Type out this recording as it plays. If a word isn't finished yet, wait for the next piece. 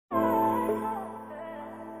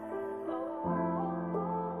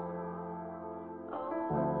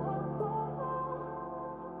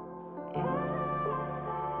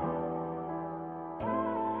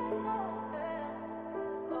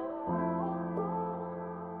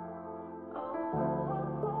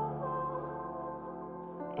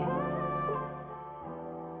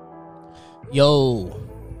Yo,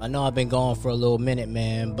 I know I've been gone for a little minute,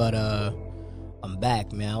 man, but I'm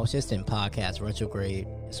back, man. I was just in podcast retrograde.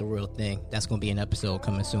 It's a real thing. That's gonna be an episode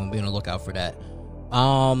coming soon. Be on the lookout for that.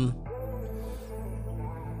 I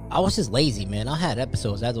was just lazy, man. I had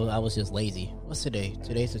episodes. I was just lazy. What's today?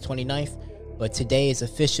 Today's the 29th, but today is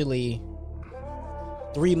officially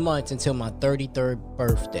 3 months until my 33rd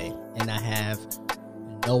birthday, and I have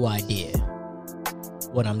no idea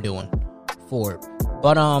what I'm doing for it.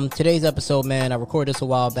 But today's episode, man, I recorded this a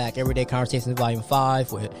while back. Everyday Conversations Volume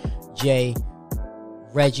 5 with Jay,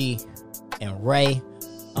 Reggie, and Ray.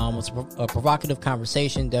 It's a provocative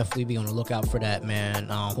conversation. Definitely be on the lookout for that, man.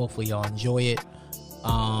 Hopefully y'all enjoy it.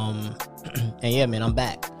 And yeah, man, I'm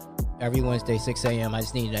back. Every Wednesday, 6 a.m. I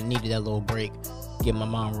needed that little break. Get my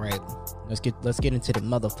mind right. Let's get into the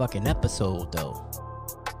motherfucking episode, though.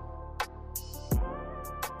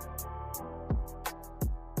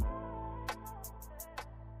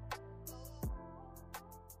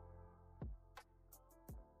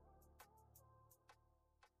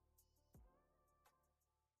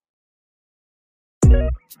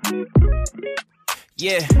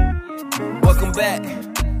 Yeah, welcome back.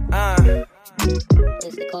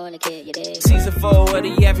 It's the corner kid, you dig? Season 4 of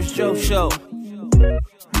the Average Joe Show.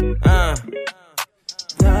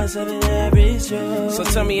 Thoughts of an average Joe. So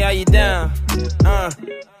tell me, are you down?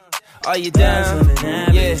 Are you down?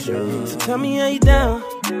 Yeah. So tell me, are you down?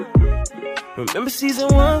 Remember season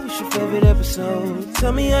 1 was your favorite episode.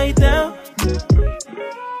 Tell me, are you down?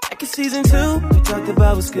 Back in season 2, we talked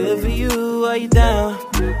about what's good for you. Are you down?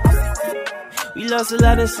 We lost a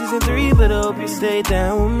lot in season 3, but I hope you stay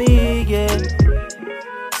down with me, yeah.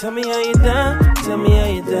 Tell me how you down, tell me how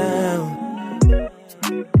you down.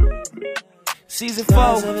 Season 4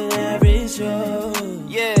 of an average show,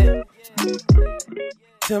 yeah.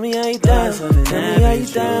 Tell me how you down, tell me how you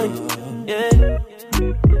down, yeah.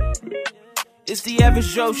 It's the Average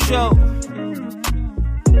Joe Show.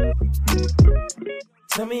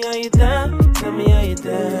 Tell me how you down, tell me how you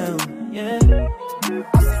down, yeah.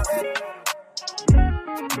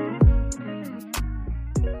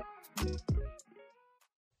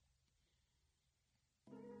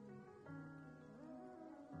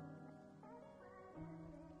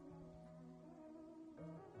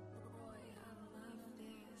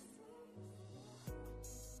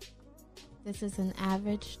 This is an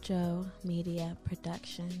Average Joe Media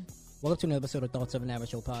production. Welcome to another episode of Thoughts of an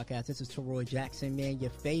Average Joe podcast. This is Teroy Jackson, man, your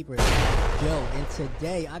favorite Joe. And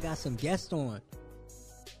today I got some guests on.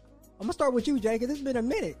 I'm gonna start with you, Jay, because it's been a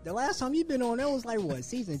minute. The last time you've been on, that was like what,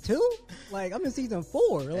 season 2? Like I'm in season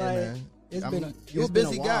 4. Like man. You're a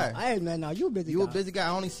busy guy. Hey man, now you a busy guy. You a busy guy.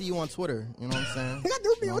 I only see you on Twitter. You know what I'm saying? I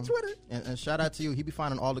do be on Twitter. And shout out to you. He be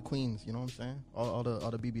finding all the queens. You know what I'm saying? All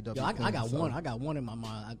the BBW. Yo, I queens, got one. I got one in my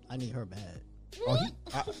mind. I need her bad. Oh,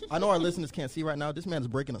 I know our listeners can't see right now. This man is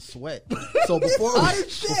breaking a sweat. So before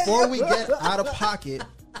we get out of pocket,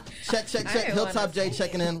 check. Hilltop J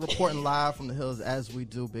checking in, reporting live from the hills as we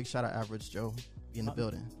do. Big shout out Average Joe in the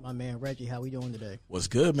building. My man Reggie, how we doing today? What's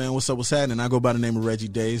good, man? What's up? What's happening? I go by the name of Reggie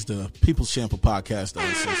Days, the People's Shampoo podcast. The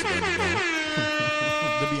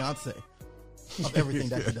Beyonce of everything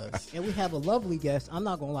that he does. And we have a lovely guest. I'm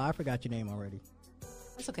not gonna lie, I forgot your name already.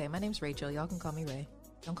 That's okay. My name's Rachel. Y'all can call me Ray.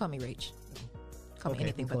 Don't call me Rach. Call me Okay,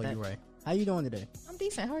 anything we'll but call that. you Ray. How you doing today? I'm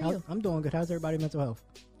decent. How are you? I'm doing good. How's everybody's mental health?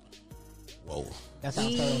 Whoa. That's how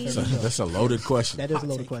I'm starting off every show. That's a loaded question. That is a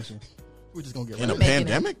loaded question. We're just gonna get In a right.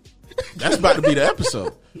 pandemic? That's about to be the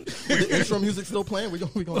episode. With the intro music still playing. We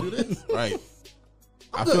gonna do this. Right.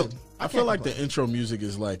 I feel like the intro music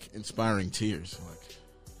is like inspiring tears. Like,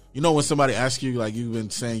 you know when somebody asks you, like, you've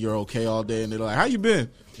been saying you're okay all day, and they're like, "How you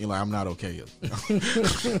been?" You're like, "I'm not okay yet." I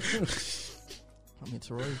mean,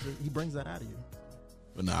 Teroy, he brings that out of you.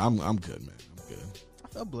 But no, I'm good, man. I'm good. I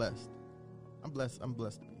feel blessed. I'm blessed to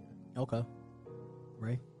be here. Okay.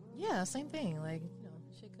 Ray? Yeah, same thing. Like,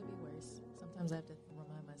 shit could be worse. Sometimes I have to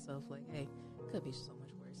remind myself, like, hey, it could be so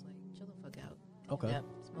much worse. Like, chill the fuck out. Okay. Yep,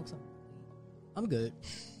 smoke some weed. I'm good.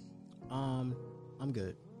 I'm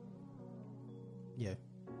good. Yeah.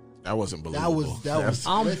 That wasn't believable. That was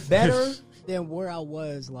I'm better than where I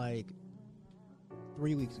was like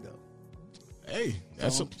 3 weeks ago. Hey,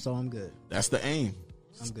 So I'm good. that's the aim.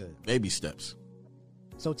 I'm good. Baby steps.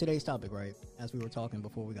 So today's topic, right? As we were talking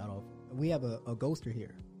before we got off, we have a ghoster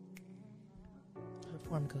here.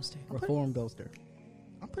 Reform ghoster. Reform ghoster.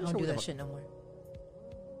 I'm I pretty don't sure do we that have shit no more.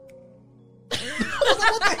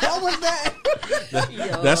 What the hell was that?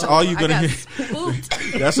 Yo, That's all you're gonna I got hear.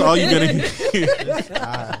 spooked. That's all you're gonna hear.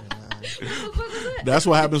 God, That's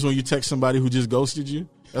what happens when you text somebody who just ghosted you.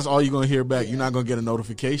 That's all you're gonna hear back. You're not gonna get a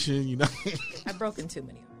notification. You know. I've broken too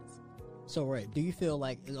many hearts. So, right, do you feel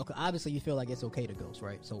like, okay, obviously you feel like it's okay to ghost,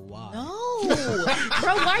 right? So why? No,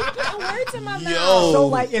 bro, why are you putting words in my mouth? So,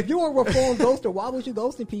 like, if you were a reformed ghoster, why was you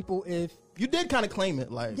ghosting people if... You did kind of claim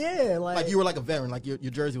it, like... Yeah, like you were like a veteran, like your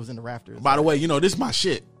jersey was in the rafters. By the way, this is my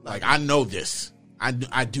shit. Like, I know this. I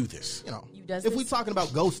do this. If we talking about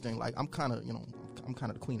ghosting, like, I'm kind of, I'm kind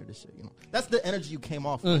of the queen of this shit, That's the energy you came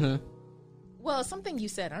off with. Well, something you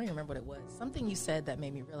said, I don't even remember what it was. Something you said that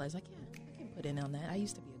made me realize, like, yeah, I can put in on that. I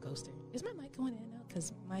used to be a ghoster. Is my mic going in and out?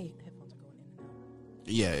 Because my headphones are going in and out.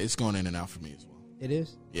 Yeah, it's going in and out for me as well. It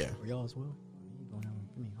is? Yeah. For y'all as well? Going out.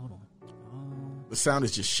 Give me, hold on. The sound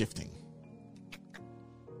is just shifting.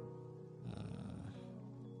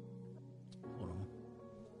 Hold on.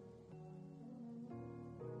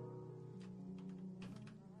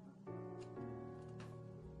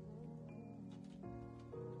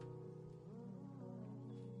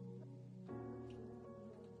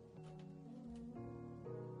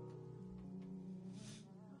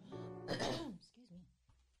 Excuse me.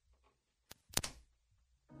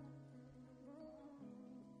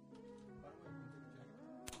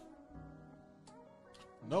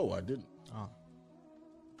 No, I didn't. Oh.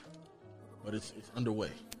 But it's underway.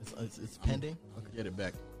 It's pending. Okay. Get it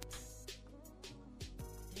back.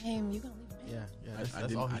 Damn, you gonna leave me? Yeah. I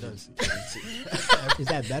That's all he does. didn't see. Is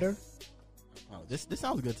that better? This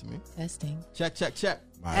sounds good to me. Testing. Check.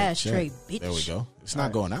 My Ashtray, check. bitch. There we go. It's not All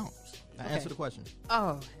right. going out. Now answer the question.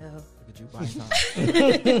 Oh, hell. Look at you buying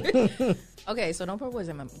time. Okay, so don't put words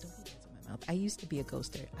in my mouth. I used to be a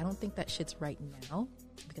ghoster. I don't think that shit's right now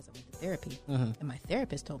because I went to therapy. And my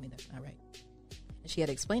therapist told me that's not right. And she had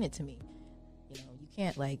to explain it to me. You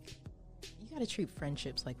can't, you got to treat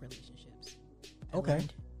friendships like relationships. I Okay.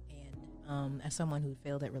 learned. And as someone who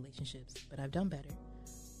failed at relationships, but I've done better,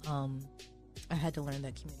 I had to learn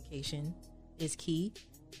that communication is key,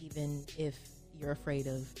 even if you're afraid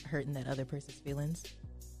of hurting that other person's feelings.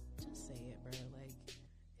 Just say it, bro.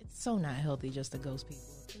 It's so not healthy just to ghost people.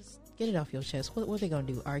 Just get it off your chest. What are they gonna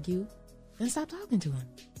do? Argue? Then stop talking to them.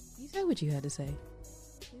 You said what you had to say.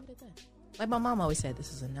 Leave it at that. Like my mom always said,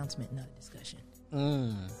 this is an announcement, not a discussion.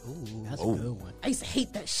 Ooh, that's a good one. I used to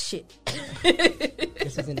hate that shit.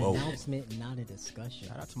 This is an announcement, not a discussion.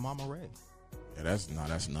 Shout out to Mama Ray. Yeah, that's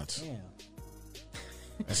nuts. Damn.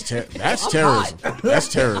 That's terrorism.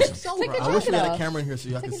 That's terrorism. I wish we had a camera in here so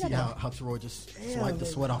y'all can see how Teroy just swiped the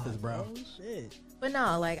sweat off his brow. Oh, shit. But no,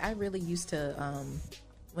 I really used to,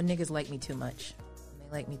 when niggas like me too much. When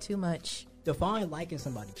they like me too much. Define liking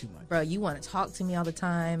somebody too much. Bro, you want to talk to me all the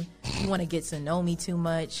time. You want to get to know me too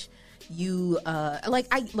much. You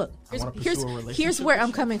here's where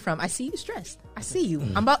I'm coming from. I see you stressed. I see you.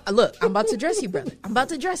 I'm about to dress you, brother. I'm about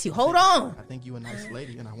to dress you. Hold on. I think you a nice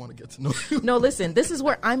lady and I want to get to know you. No, listen, this is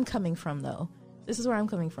where I'm coming from though. This is where I'm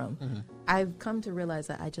coming from. I've come to realize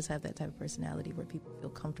that I just have that type of personality where people feel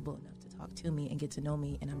comfortable enough to talk to me and get to know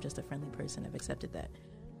me, and I'm just a friendly person. I've accepted that.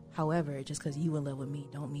 However, just because you in love with me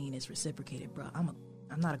don't mean it's reciprocated, bro. I'm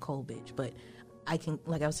not a cold bitch, but I can,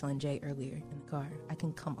 like I was telling Jay earlier in the car, I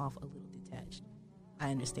can come off a little detached. I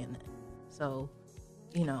understand that. So,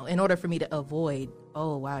 in order for me to avoid,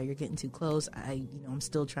 oh wow, you're getting too close, I'm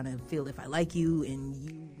still trying to feel if I like you and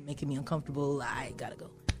you making me uncomfortable, I gotta go.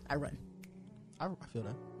 I run. I feel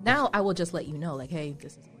that. Now I will just let you know, hey,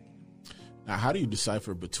 this isn't working. Now, how do you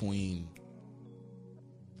decipher between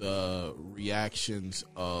the reactions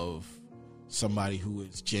of somebody who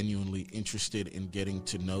is genuinely interested in getting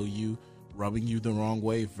to know you, rubbing you the wrong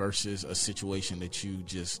way, versus a situation that you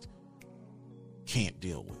just can't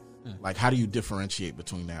deal with? Like, how do you differentiate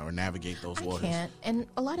between that or navigate those waters? I can't, and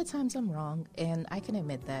a lot of times I'm wrong, and I can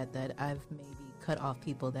admit that I've maybe cut off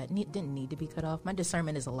people that didn't need to be cut off. My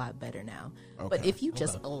discernment is a lot better now. Okay. But if you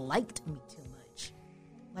just liked me too much,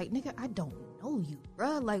 nigga, I don't know you,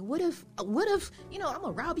 bruh. What if I'm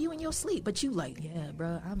gonna rob you in your sleep, but you yeah,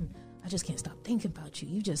 bruh, I just can't stop thinking about you.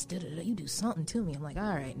 You just you do something to me. I'm like, all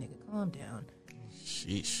right, nigga, calm down.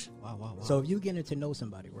 Sheesh. Wow. So if you getting to know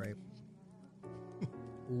somebody, right?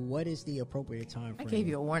 What is the appropriate time frame? I gave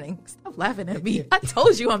you a warning. Stop laughing at me. I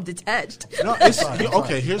told you I'm detached. No, it's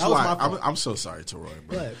okay. Here's why. I'm so sorry, Teroy,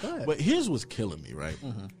 bro. Go ahead. But here's what's killing me, right?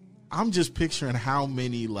 I'm just picturing how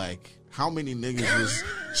many niggas was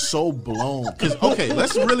so blown. Because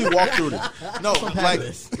let's really walk through this. No,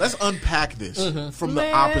 let's unpack this from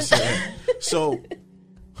the opposite end. So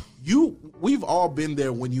we've all been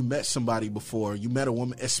there when you met somebody before. You met a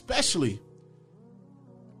woman, especially.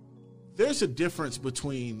 There's a difference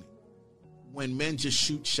between when men just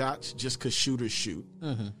shoot shots just because shooters shoot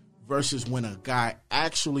versus when a guy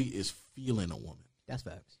actually is feeling a woman. That's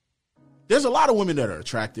facts. there's a lot of women that are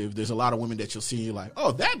attractive. There's a lot of women that you'll see and you're like,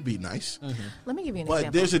 oh, that'd be nice. Let me give you an But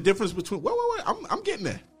example. there's a difference between, wait, I'm getting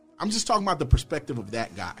there. I'm just talking about the perspective of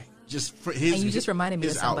that guy. Just for his, and you just reminded me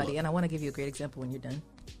of his somebody, outlook. and I want to give you a great example when you're done.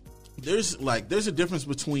 There's a difference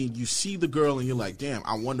between you see the girl and you're like, damn,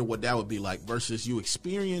 I wonder what that would be like, versus you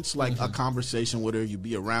experience like a conversation with her, you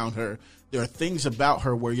be around her. There are things about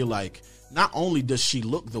her where you're like, not only does she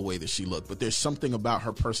look the way that she look, but there's something about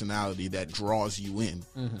her personality that draws you in.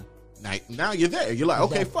 Now you're there. You're like,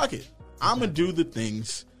 okay, fuck it. I'm going to do the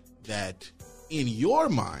things that in your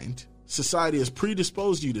mind, society has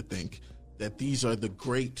predisposed you to think that these are the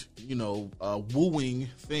great, wooing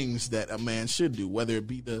things that a man should do, whether it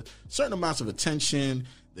be the certain amounts of attention,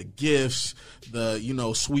 the gifts,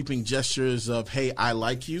 the, sweeping gestures of, hey, I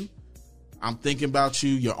like you. I'm thinking about you.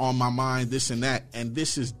 You're on my mind, this and that. And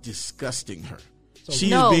this is disgusting her.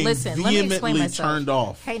 She is being listen, let me explain vehemently myself. turned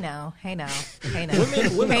off. Hey now. Women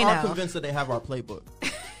Hey are now. convinced that they have our playbook,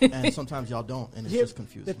 and sometimes y'all don't, and it's just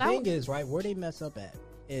confusing. The thing is, right, where they mess up at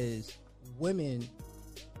is women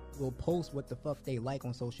will post what the fuck they like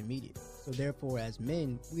on social media. So therefore, as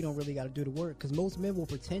men, we don't really got to do the work, because most men will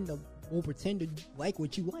pretend to like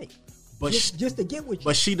what you like. But just to get what you.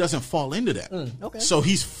 But she doesn't fall into that. Okay. So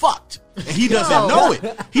he's fucked. And he doesn't know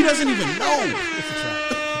it. He doesn't even know.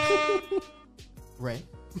 Ray,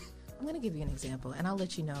 I'm going to give you an example, and I'll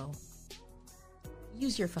let you know.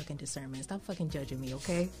 Use your fucking discernment. Stop fucking judging me,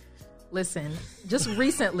 okay? Listen, just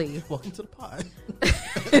recently. welcome to the pod.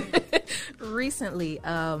 Recently,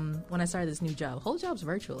 when I started this new job, whole job's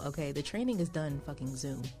virtual, okay? The training is done fucking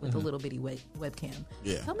Zoom with a little bitty webcam.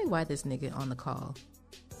 Yeah. Tell me why this nigga on the call.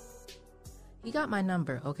 He got my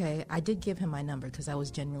number, okay? I did give him my number because I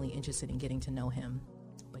was genuinely interested in getting to know him.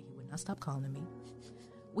 But he would not stop calling me.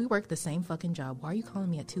 We work the same fucking job. Why are you calling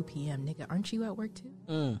me at 2 p.m., nigga? Aren't you at work too?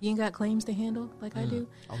 You ain't got claims to handle like I do?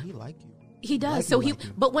 Oh, he like you. He does. Like So you, he, like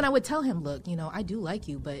you. but when I would tell him, look, I do like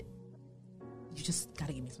you, but you just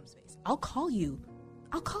gotta give me some space. I'll call you.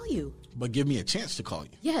 But give me a chance to call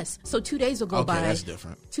you. Yes. So 2 days will go by. Okay, that's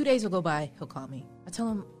different. 2 days will go by. He'll call me. I tell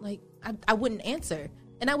him I wouldn't answer,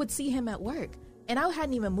 and I would see him at work. And I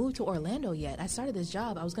hadn't even moved to Orlando yet. I started this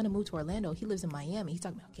job. I was going to move to Orlando. He lives in Miami. He's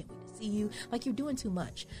talking about, I can't wait to see you. Like, you're doing too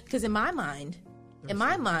much. Because in my mind,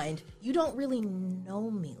 you don't really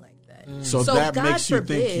know me like that. So that God makes you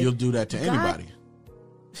forbid, think you'll do that to anybody.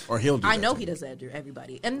 Or he'll do that. I know to he does that to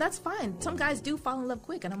everybody. And that's fine. Some guys do fall in love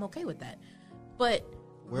quick, and I'm okay with that. But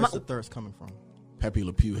Where's the thirst coming from? Pepe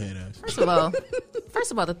Le Pew head ass. first of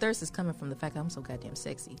all, the thirst is coming from the fact that I'm so goddamn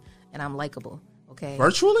sexy and I'm likable. Okay.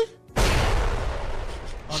 Virtually?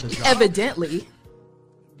 Evidently.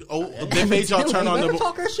 Oh, they made y'all turn on Let her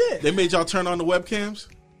talk her shit. They made y'all turn on the webcams?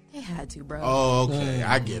 They had to, bro. Oh, okay.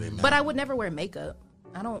 I get it now. But I would never wear makeup.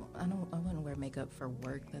 I wouldn't wear makeup for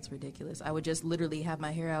work. That's ridiculous. I would just literally have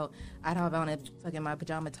my hair out. I'd have on my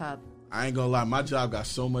pajama top. I ain't gonna lie, my job got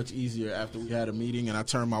so much easier after we had a meeting and I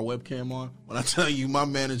turned my webcam on. When I tell you, my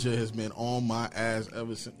manager has been on my ass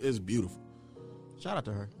ever since. It's beautiful. Shout out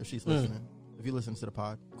to her if she's listening. If you listen to the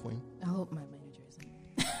pod, Queen. I hope my manager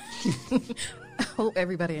isn't. I hope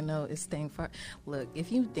everybody I know is staying far. Look,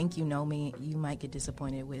 if you think you know me, you might get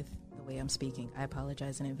disappointed with the way I'm speaking. I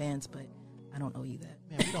apologize in advance, but I don't owe you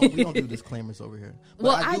that. Man, we don't do disclaimers over here. But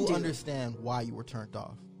Well, I I do do. understand why you were turned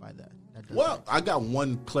off by that. That does Well, make I got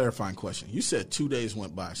one clarifying question. You said 2 days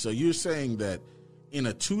went by. So you're saying that in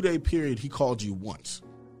a 2-day period, he called you once.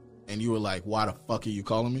 And you were like, why the fuck are you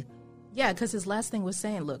calling me? Yeah, because his last thing was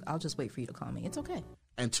saying, look, I'll just wait for you to call me. It's okay.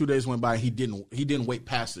 And 2 days went by. He didn't wait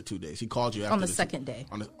past the 2 days. He called you after On the second day.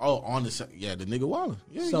 On the second. Yeah, the nigga Waller.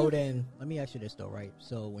 Yeah, So yeah. then, let me ask you this though, right?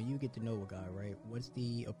 So when you get to know a guy, right, what's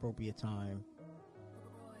the appropriate time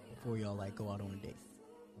before y'all like go out on a date?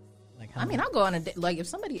 Like, how I mean, I'll go on a date. Like, if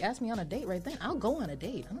somebody asks me on a date right then, I'll go on a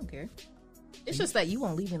date. I don't care. It's just that you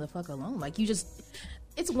won't leave me the fuck alone. Like,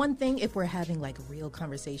 it's one thing if we're having like real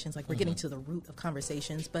conversations, like we're getting to the root of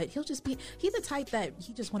conversations, but he's the type that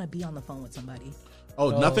he just want to be on the phone with somebody. Oh,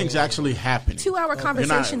 nothing's actually happening. 2-hour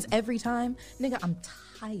conversations every time. Nigga, I'm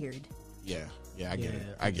tired Yeah, I get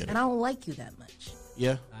it. I get and it. I don't like you that much.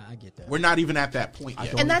 Yeah. I get that. We're not even at that point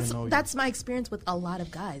yet. don't And even know you. that's my experience with a lot of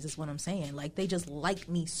guys, is what I'm saying. Like, they just like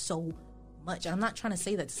me so much. And I'm not trying to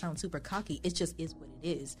say that to sound super cocky. It just is what it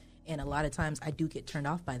is. And a lot of times I do get turned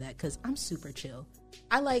off by that because I'm super chill.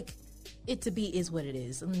 I like it to be is what it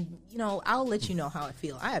is. And, I'll let you know how I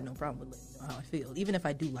feel. I have no problem with letting you know how I feel. Even if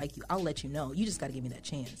I do like you, I'll let you know. You just got to give me that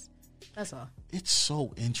chance. That's all. It's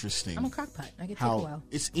so interesting. I'm a crockpot. I get to take a How while.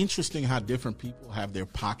 it's interesting how different people have their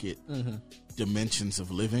pocket dimensions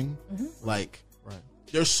of living. Like, Right.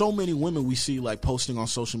 there's so many women we see like posting on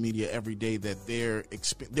social media every day that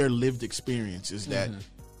their lived experience is that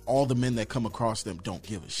all the men that come across them don't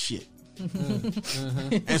give a shit.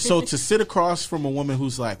 And so to sit across from a woman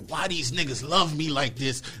who's like, why these niggas love me like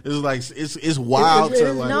this, is like it's wild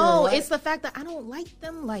to like. No, it's the fact that I don't like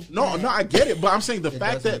them like that. No, I get it, but I'm saying the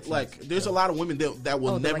fact that like there's a lot of women that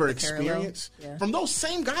will never like experience from those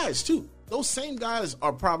same guys too. Those same guys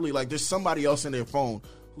are probably like, there's somebody else in their phone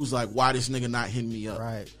who's like, why this nigga not hitting me up?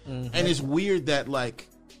 Right. And it's weird that like,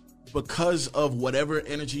 because of whatever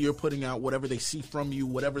energy you're putting out, whatever they see from you,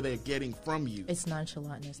 whatever they're getting from you, It's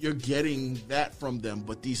nonchalantness. you're getting that from them.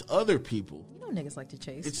 But these other people, You know niggas like to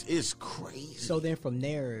chase. it's crazy. So then from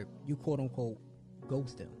there, you quote unquote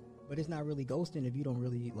ghost them, but it's not really ghosting if you don't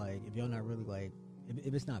really like, if you're not really like,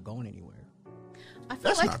 if it's not going anywhere. I feel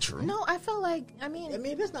That's like, not true. No, I feel like, I mean,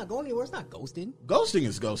 If it's not going anywhere, it's not ghosting. Ghosting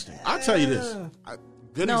is ghosting. I'll tell you this.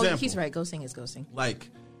 Good no, example. he's right. Ghosting is ghosting. Like,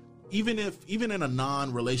 even in a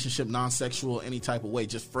non-relationship, non-sexual, any type of way,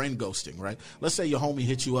 just friend ghosting, right? Let's say your homie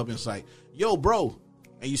hits you up and it's like, yo, bro,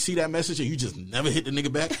 and you see that message and you just never hit the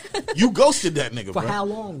nigga back. You ghosted that nigga, For bro. how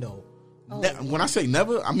long though? When I say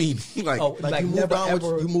never, I mean like, Like you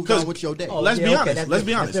moved on with your day. let's be honest. Let's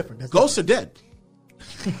be honest. Ghosts are dead.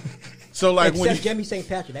 So like when Except Jimmy St.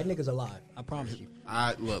 Patrick, that nigga's alive. I promise you.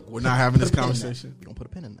 look, we're not having this conversation. You don't put a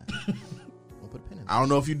pin in that. Don't put a pin in that. I don't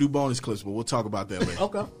know if you do bonus clips, but we'll talk about that later.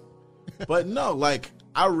 Okay. But no, like,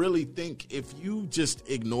 I really think if you just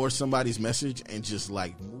ignore somebody's message and just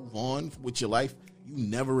like move on with your life, you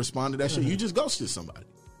never respond to that shit. You just ghosted somebody.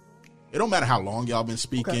 It don't matter how long y'all been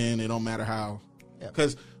speaking. Okay. It don't matter how,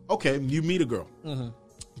 because you meet a girl,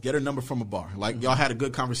 get her number from a bar. Like y'all had a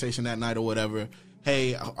good conversation that night or whatever.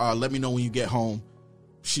 Hey, let me know when you get home.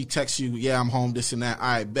 She texts you, yeah, I'm home, this and that.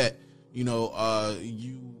 I bet. You know,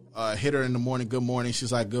 you hit her in the morning, good morning.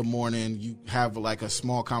 She's like, good morning. You have like a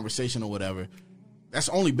small conversation or whatever. That's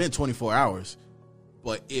only been 24 hours.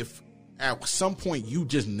 But if at some point you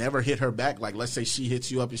just never hit her back, like let's say she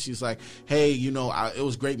hits you up and she's like, hey, you know, it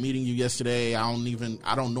was great meeting you yesterday. I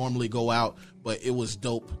don't normally go out, but it was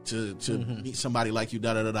dope to meet somebody like you,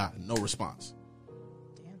 da-da-da-da. No response.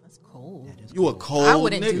 Cold. You a cold I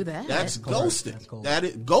wouldn't nigga. do that. That's ghosting. That's cold.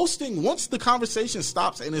 Ghosting, once the conversation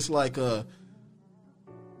stops and it's like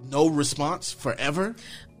no response forever.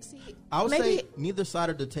 See, I would say neither side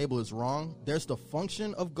of the table is wrong. There's the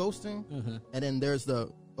function of ghosting, and then there's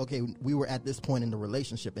we were at this point in the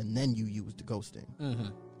relationship, and then you used ghosting.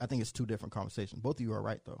 I think it's two different conversations. Both of you are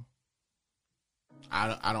right, though.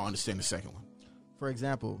 I don't understand the second one. For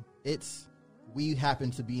example, we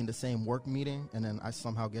happen to be in the same work meeting, and then I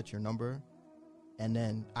somehow get your number, and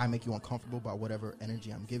then I make you uncomfortable by whatever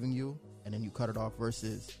energy I'm giving you, and then you cut it off,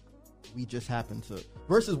 versus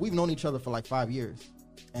we've known each other for like 5 years,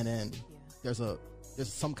 and then there's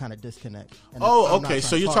some kind of disconnect. And okay.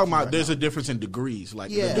 So you're talking about there's a difference in degrees, like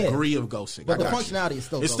the degree of ghosting. But the functionality is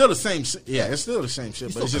still. It's still the same. Yeah, it's still the same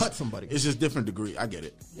shit. You but still it's cut just somebody. It's just different degree. I get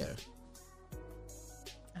it. Yeah.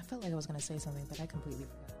 I felt like I was going to say something, but I completely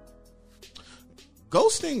forgot.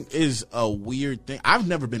 Ghosting is a weird thing. I've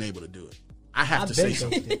never been able to do it. I have to say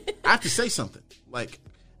something. I have to say something. Like,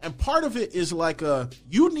 and part of it is like,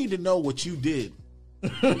 you need to know what you did.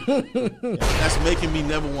 That's making me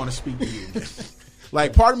never want to speak to you again.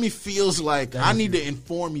 Like, part of me feels like I need to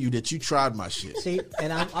inform you that you tried my shit. See,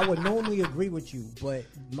 and I would normally agree with you, but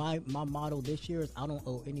my motto this year is I don't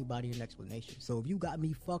owe anybody an explanation. So if you got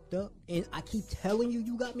me fucked up, and I keep telling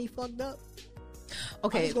you got me fucked up,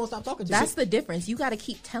 okay, I'm just gonna stop talking to that's you. the difference. You got to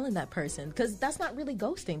keep telling that person, because that's not really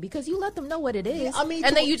ghosting, because you let them know what it is, Yeah, I mean,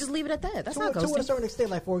 and then you just leave it at that. That's not to a ghosting. certain extent.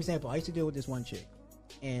 Like, for example, I used to deal with this one chick,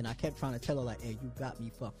 and I kept trying to tell her like, hey, you got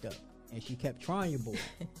me fucked up. And she kept trying your boy.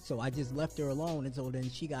 So I just left her alone. And so then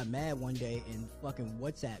she got mad one day and fucking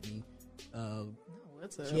WhatsApp me.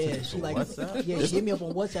 Yeah, she like, yeah, she hit me up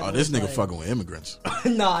on WhatsApp. Oh, this nigga like, fucking with immigrants.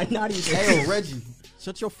 Nah, not even. Hey, Reggie,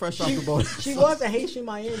 shut your fresh off the boat. She was a Haitian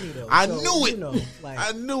Miami though. I so, knew it. You know, like,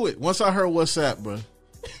 I knew it. Once I heard WhatsApp, bro.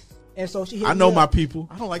 and so she hit I me know up. my people.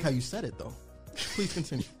 I don't like how you said it though. Please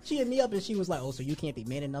continue. She hit me up and she was like, oh, so you can't be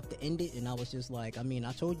man enough to end it? And I was just like, I mean,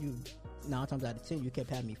 I told you 9 times out of 10 you kept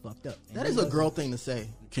having me fucked up. And That is a girl thing to say.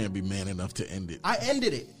 You can't be man enough to end it. I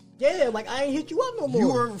ended it. Yeah, like I ain't hit you up no more. You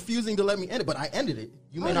were refusing to let me end it, but I ended it.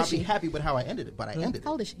 You may How not old be is she? happy with how I ended it, but I ended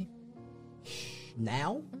How it. old is she?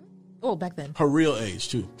 Now? Oh, back then. Her real age,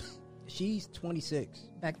 too. She's 26.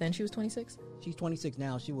 Back then she was 26. She's 26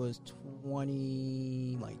 now. She was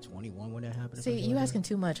 20, like 21 when that happened. or See, something you like asking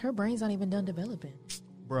too much. Her brain's not even done developing.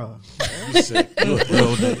 Bruh. You sick. You a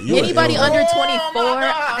ill nigga. You a Anybody ill- under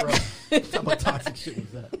 24? What toxic shit was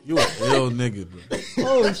that? You an ill nigga, bro. that.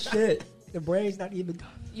 Oh shit! The brain's not even.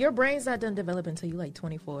 Your brain's not done developing until you like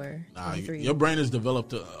 24, Nah, 23. your brain is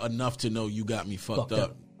developed enough to know you got me fucked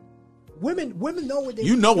up. Women know what they.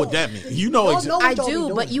 You know what that means. You know Y'all exactly. what I y'all be do,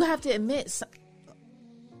 doing. but you have to admit.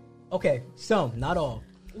 Okay, some, not all.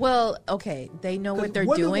 Well, okay, they know what they're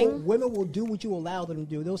women doing. Women will do what you allow them to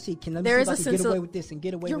do. They'll see, can I There is see a if I can sense get away of- with this and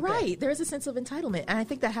get away You're with that? right. There is a sense of entitlement, and I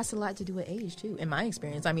think that has a lot to do with age too. In my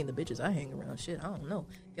experience, I mean, the bitches I hang around, shit, I don't know.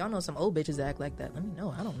 If y'all know some old bitches that act like that, let me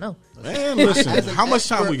know. I don't know. Man, listen. As an How much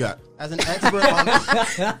time expert- we got? As an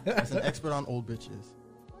expert on old bitches.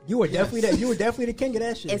 You were definitely that. You were definitely the king of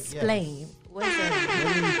that shit. Explain. What is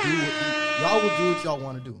that? Y'all will do what y'all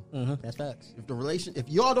want to do. That's facts. If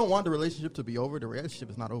y'all don't want the relationship to be over, the relationship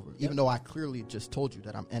is not over. Even though I clearly just told you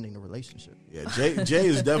that I'm ending the relationship. Yeah, Jay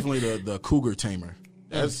is definitely the cougar tamer.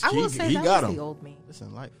 That's, I will say he that got was him. the old me.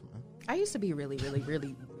 Listen, life, man. I used to be really, really,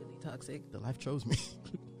 really, really toxic. The life chose me.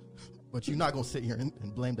 But you're not gonna sit here and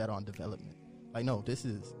blame that on development. Like, no, this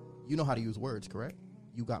is, you know how to use words, correct?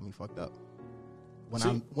 You got me fucked up.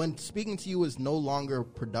 When speaking to you is no longer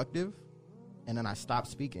productive, and then I stop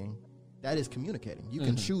speaking, that is communicating. You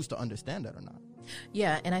can choose to understand that or not.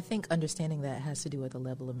 Yeah, and I think understanding that has to do with the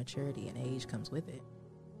level of maturity and age comes with it.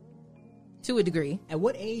 To a degree. At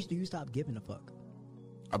what age do you stop giving a fuck?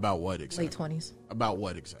 About what exactly? Late 20s. About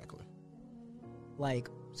what exactly? Like,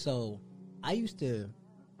 so I used to,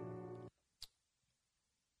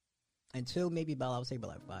 until maybe about, I would say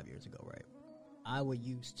about like 5 years ago, right? I would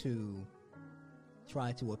used to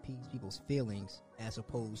try to appease people's feelings as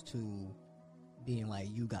opposed to being like,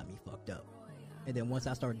 you got me fucked up. And then once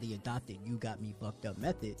I started the adopted you got me fucked up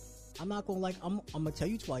method, I'm not gonna like, I'm gonna tell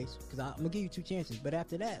you twice because I'm gonna give you 2 chances. But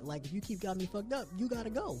after that, like, if you keep got me fucked up, you gotta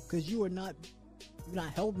go because you're not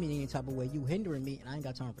helping me in any type of way. You hindering me, and I ain't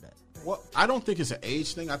got time for that. Well, I don't think it's an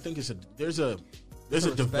age thing. I think there's a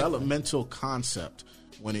developmental concept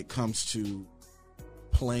when it comes to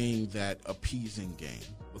playing that appeasing game.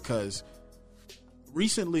 Because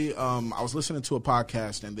recently, I was listening to a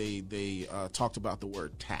podcast and they talked about the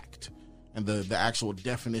word tact and the actual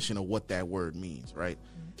definition of what that word means, right?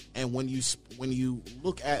 And when you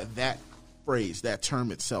look at that phrase, that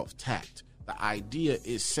term itself, tact, the idea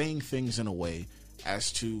is saying things in a way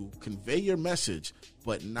as to convey your message,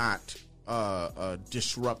 but not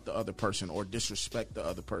disrupt the other person or disrespect the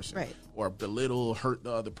other person, right, or belittle, hurt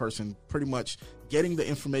the other person. Pretty much getting the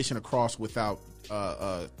information across without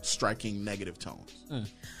striking negative tones.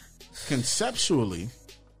 Conceptually,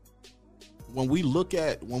 when we look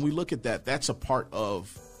at that, that's a part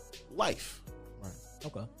of life. Right.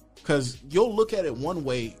 Okay. Because you'll look at it one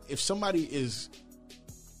way. If somebody is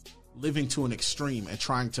living to an extreme and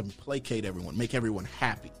trying to placate everyone, make everyone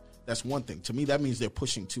happy, that's one thing. To me, that means they're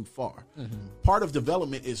pushing too far. Part of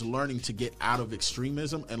development is learning to get out of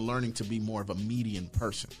extremism and learning to be more of a median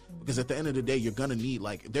person. Because at the end of the day, you're going to need,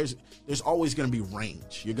 like, there's always going to be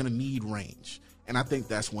range. You're going to need range. And I think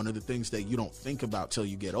that's one of the things that you don't think about till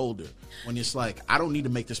you get older. When it's like, I don't need to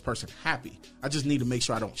make this person happy. I just need to make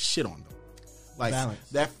sure I don't shit on them. Like Balance.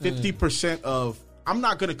 that 50% of, I'm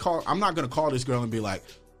not gonna call this girl and be like,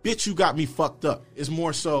 bitch, you got me fucked up. It's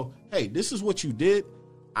more so, hey, this is what you did.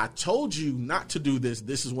 I told you not to do this.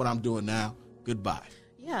 This is what I'm doing now. Goodbye.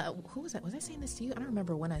 Yeah, who was that? Was I saying this to you? I don't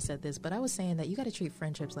remember when I said this, but I was saying that you got to treat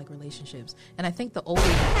friendships like relationships. And I think the older you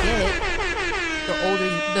get,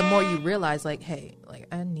 the more you realize, like, hey, like,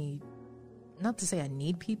 I need, not to say I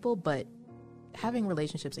need people, but having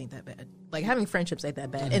relationships ain't that bad. Like, having friendships ain't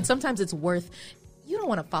that bad. And sometimes it's worth, you don't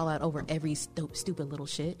want to fall out over every stupid little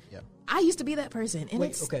shit. Yeah. I used to be that person, and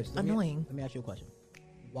it's so annoying. Let me ask you a question.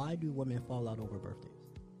 Why do women fall out over birthdays?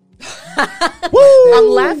 I'm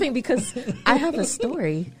laughing because I have a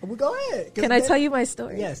story. Well, go ahead. Can I tell you my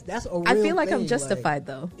story? Yes, that's a real I feel like thing. I'm justified,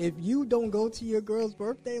 though. If you don't go to your girl's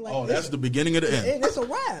birthday, like, Oh, that's the beginning of the end. It's a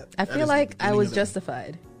wrap. I That feel is like the I was beginning of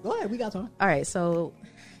justified. Go ahead, we got time. All right, so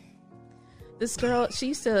this girl, she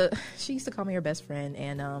used to call me her best friend,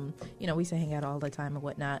 and we used to hang out all the time and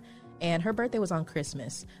whatnot. And her birthday was on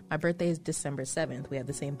Christmas. My birthday is December 7th. We have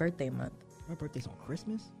the same birthday month. My birthday's on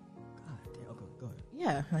Christmas? God damn. Okay, go ahead.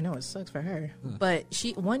 Yeah, I know it sucks for her. But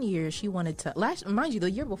one year she wanted to, mind you, the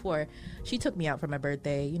year before, she took me out for my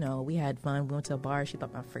birthday. You know, we had fun. We went to a bar. She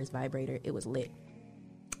bought my first vibrator. It was lit.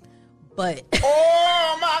 But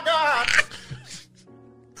Oh my God.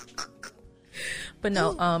 But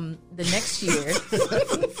no, the next year.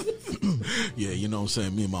 Yeah, you know what I'm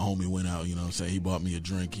saying? Me and my homie went out, you know what I'm saying? He bought me a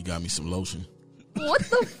drink. He got me some lotion. What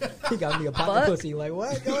the He got me a pocket Fuck. pussy. Like,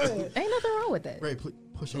 what? Go ahead. Ain't nothing wrong with that. Ray,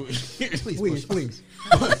 push it. Please, please.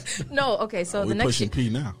 No, okay, so We the next pushing P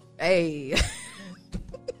now. Hey.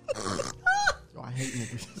 Yo, I hate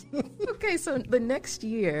niggas. Okay, so the next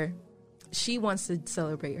year, she wants to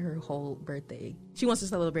celebrate her whole birthday. She wants to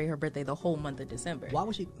celebrate her birthday the whole month of December. Why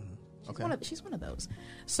would she? Okay. She's one of those.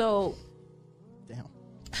 So, Damn.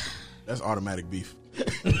 That's automatic beef.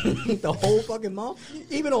 The whole fucking month,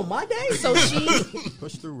 even on my day. so she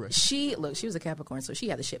Push through, Rick. she was a Capricorn, so she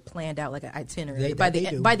had the shit planned out like an itinerary. They by do.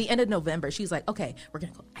 the end of November, she's like, okay, we're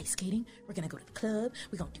gonna go ice skating, we're gonna go to the club,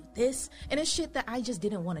 we're gonna do this, and it's shit that I just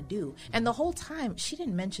didn't want to do. And the whole time, she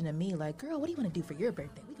didn't mention to me like, girl, what do you want to do for your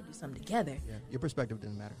birthday? We can do something together. Yeah, your perspective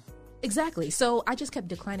didn't matter. Exactly. So I just kept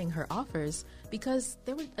declining her offers because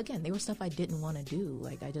they were stuff I didn't want to do.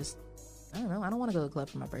 Like I don't know. I don't want to go to the club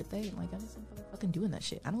for my birthday. Like I just don't feel like fucking doing that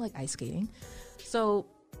shit. I don't like ice skating. So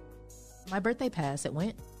my birthday passed. It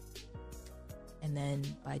went, and then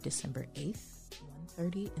by December 8th,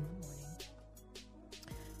 1:30 in the morning,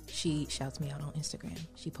 she shouts me out on Instagram.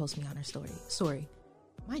 She posts me on her story.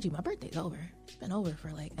 Mind you, my birthday's over. It's been over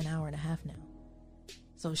for like an hour and a half now.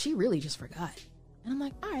 So she really just forgot. And I'm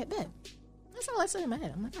like, all right, bet. That's all I said in my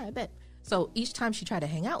head. I'm like, all right, bet. So each time she tried to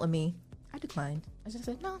hang out with me, I declined. I just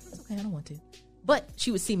said, no, it's okay. I don't want to. But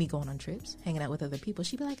she would see me going on trips, hanging out with other people.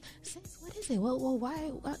 She'd be like, sis, what is it? Well, why?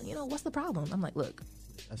 What's the problem? I'm like, look.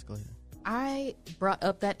 Escalated. I brought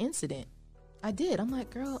up that incident. I did. I'm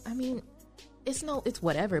like, girl, I mean, it's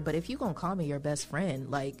whatever. But if you're going to call me your best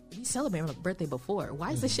friend, like, we celebrated my birthday before.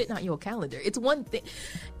 Why is this shit not in your calendar? It's one thing.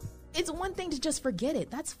 It's one thing to just forget it.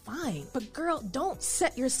 That's fine. But girl, don't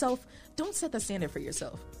set the standard for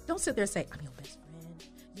yourself. Don't sit there and say, I'm your best friend.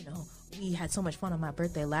 We had so much fun on my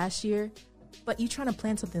birthday last year, but you trying to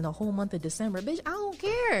plan something the whole month of December. Bitch, I don't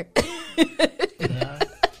care.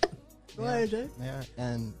 Go ahead, Jay. Yeah,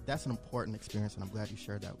 and that's an important experience, and I'm glad you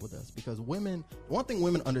shared that with us because one thing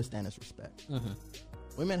women understand is respect. Mm-hmm.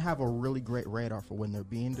 Women have a really great radar for when they're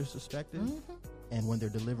being disrespected and when they're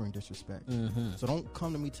delivering disrespect. Mm-hmm. So don't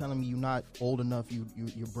come to me telling me you're not old enough,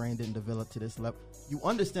 your brain didn't develop to this level. You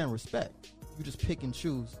understand respect. You just pick and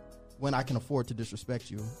choose when I can afford to disrespect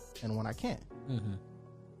you and when I can't. Mm-hmm.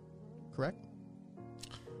 Correct?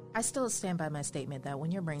 I still stand by my statement that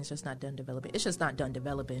when your brain's just not done developing, it's just not done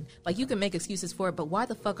developing. Like, you can make excuses for it, but why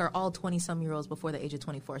the fuck are all 20-some-year-olds before the age of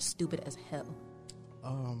 24 stupid as hell?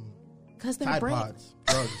 Because their brain... Pods,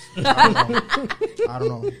 drugs. I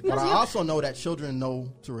don't know. But I also know that children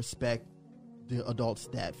know to respect the adults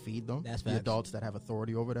that feed them, That's the facts. adults that have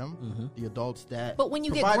authority over them, the adults that But when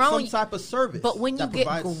you get provide grown, some type of service. But when you that get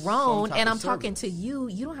provides some grown, type and of I'm talking service. to you,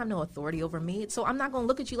 you don't have no authority over me. So I'm not gonna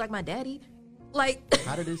look at you like my daddy, like.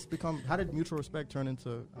 How did mutual respect turn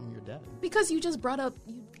into I'm your daddy? Because you brought up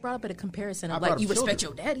at a comparison of like you respect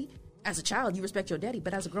your daddy. As a child, you respect your daddy,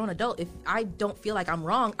 but as a grown adult, if I don't feel like I'm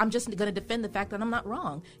wrong, I'm just going to defend the fact that I'm not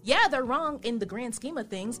wrong. Yeah, they're wrong in the grand scheme of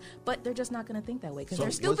things, but they're just not going to think that way because they're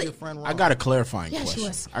stupid. Was your friend wrong? I got a clarifying Yeah, she question.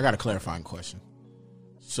 was. I got a clarifying question.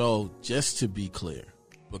 So, just to be clear,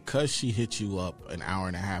 because she hit you up an hour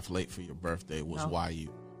and a half late for your birthday was why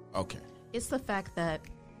you... Okay. It's the fact that,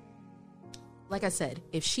 like I said,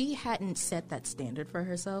 if she hadn't set that standard for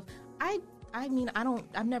herself, I've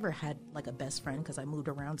never had like a best friend because I moved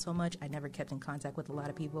around so much. I never kept in contact with a lot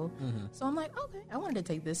of people. Mm-hmm. So I'm like, okay, I wanted to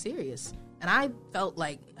take this serious. And I felt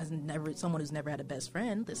like as someone who's never had a best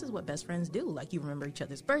friend, this is what best friends do. Like, you remember each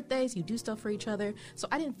other's birthdays, you do stuff for each other. So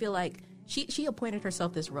I didn't feel like she appointed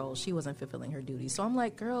herself this role. She wasn't fulfilling her duties. So I'm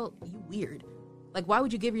like, girl, you weird. Like, why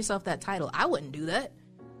would you give yourself that title? I wouldn't do that.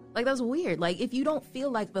 Like, that's weird. Like, if you don't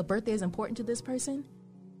feel like the birthday is important to this person,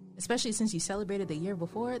 especially since you celebrated the year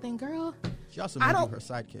before, then girl, She also made you her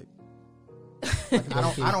sidekick. Like,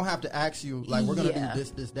 I don't have to ask you, like, we're going to do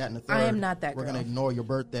this, that, and the third. I am not that We're girl. going to ignore your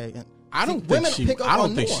birthday. And I don't think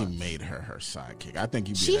she made her sidekick. I think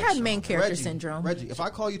she had main character syndrome. Reggie, if I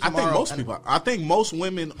call you I tomorrow, think most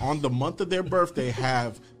women on the month of their birthday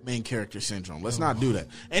have main character syndrome. Let's not do that.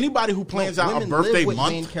 Anybody who plans out a birthday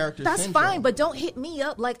month, that's fine, but don't hit me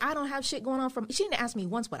up like I don't have shit going on. She didn't ask me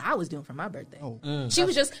once what I was doing for my birthday. She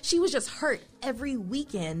was just hurt every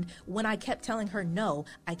weekend when I kept telling her no,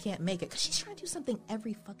 I can't make it because she's trying to do something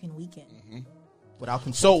every fucking weekend. Mm-hmm.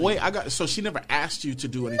 Without so wait, so she never asked you to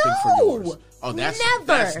do anything for yours. Oh,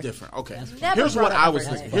 that's different. Okay, here's what I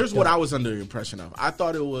was under the impression of. I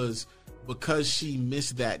thought it was because she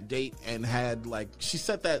missed that date and had she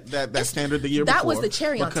set that standard the year before. That was the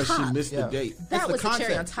cherry on top. Because she missed the date. That was the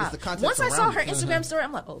cherry on top. Once I saw her Instagram story,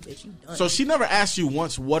 I'm like, oh, bitch, you done. So she never asked you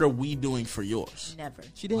once, what are we doing for yours? Never.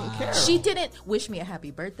 She didn't care. She didn't wish me a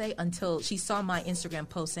happy birthday until she saw my Instagram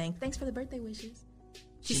post saying, thanks for the birthday wishes.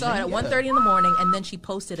 She saw it at 1:30 in the morning, and then she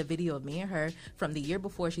posted a video of me and her from the year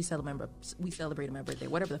before we celebrated my birthday,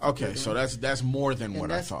 whatever the fuck. Okay, so that's more than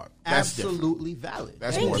what I thought. That's absolutely valid.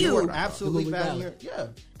 That's Thank more you. than what I thought. Absolutely valid. Yeah.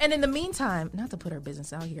 And in the meantime, not to put her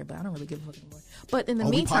business out here, but I don't really give a fuck anymore. But in the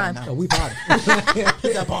We meantime, potting now. we bought it.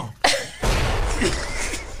 Hit that bomb.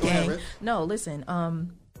 Go ahead, gang, Rick. no, listen.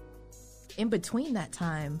 In between that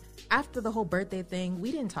time, after the whole birthday thing,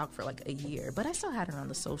 we didn't talk for like a year, but I still had her on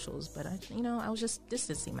the socials. But I was just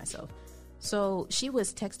distancing myself. So she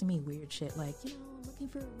was texting me weird shit like, looking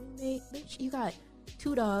for a roommate. Bitch, you got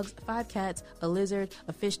 2 dogs, 5 cats, a lizard,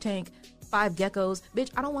 a fish tank, 5 geckos. Bitch,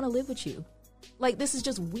 I don't want to live with you. Like, this is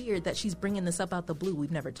just weird that she's bringing this up out the blue.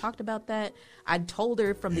 We've never talked about that. I told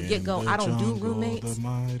her from the get-go, I don't do roommates.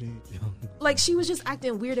 Like, she was just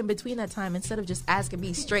acting weird in between that time instead of just asking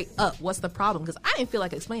me straight up, what's the problem? Because I didn't feel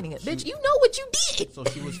like explaining it. Bitch, you know what you did. So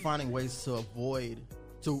she was finding ways to avoid,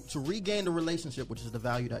 to regain the relationship, which is the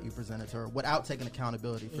value that you presented to her, without taking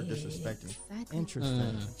accountability for disrespecting. Exactly.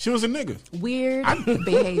 Interesting. She was a nigga. Weird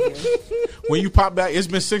behavior. When you pop back, it's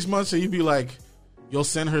been 6 months, and you be like, you'll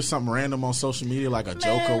send her something random on social media, like a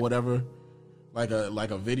joke or whatever, like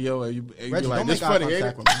a video, and you be Reggie, like, don't "This make eye funny."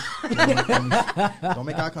 contact with me. Don't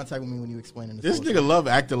make eye contact with me when you explaining This bullshit. nigga love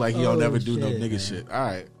acting like he don't never do no shit, nigga man. shit. All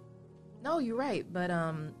right. No, you're right. But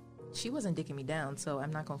she wasn't dicking me down, so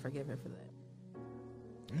I'm not going to forgive her for that.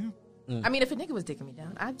 I mean, if a nigga was dicking me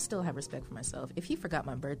down, I'd still have respect for myself. If he forgot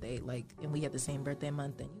my birthday, and we had the same birthday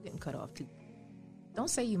month, then you getting cut off too. Don't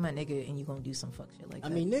say you my nigga and you gonna do some fuck shit like that.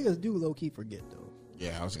 I mean, niggas do low key forget though.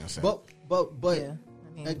 Yeah, I was gonna say. But Yeah,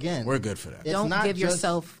 I mean, again, We're good for that. it's don't not give just-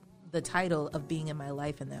 yourself the title of being in my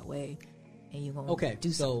life in that way, and you gonna Okay,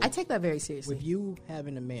 do so so. I take that very seriously. With you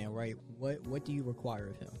having a man, right? What do you require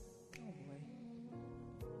of him? Oh,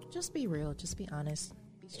 boy. Just be real. Just be honest.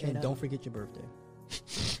 Be straight And up. don't forget your birthday.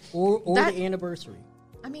 or That- the anniversary.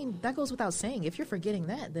 I mean, that goes without saying. If you're forgetting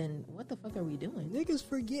that, then what the fuck are we doing? Niggas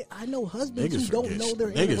forget. I know husbands Niggas who don't forget. know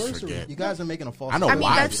their Niggas anniversary. forget. You guys are making a false. I know I mean,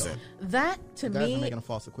 wives that's that. that to You guys are me. making a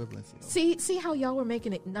false equivalency. Though. See how y'all were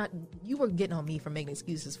making it not. You were getting on me for making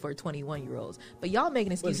excuses for 21-year-olds, but y'all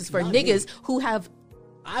making excuses for not niggas me. who have.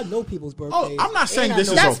 I know people's birthdays. Oh, I'm not saying and I this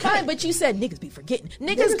know- is That's okay. fine, but you said niggas be forgetting.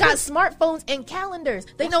 Niggas got smartphones and calendars.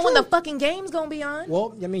 They know when the fucking game's gonna be on.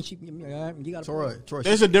 Well, I mean, you got Troy,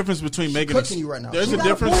 There's a difference between making. cooking you right now. There's She a got a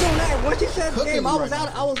difference. point on that. Once she said the Cooking game, you I was right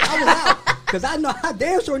out. now. I was out because I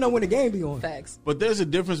damn sure know when the game be on. Facts. But there's a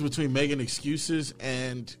difference between making excuses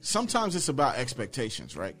and sometimes it's about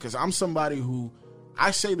expectations, right? Because I'm somebody who,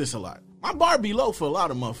 I say this a lot. My bar be low for a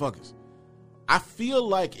lot of motherfuckers. I feel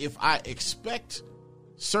like if I expect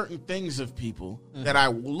certain things of people that I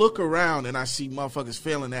look around and I see motherfuckers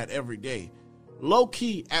failing at every day, low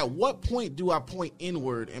key, at what point do I point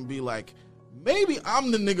inward and be like, maybe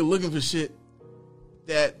I'm the nigga looking for shit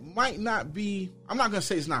that might not be, I'm not going to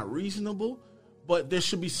say it's not reasonable, but there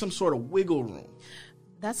should be some sort of wiggle room.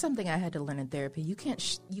 That's something I had to learn in therapy. You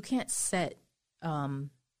can't set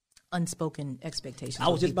unspoken expectations. I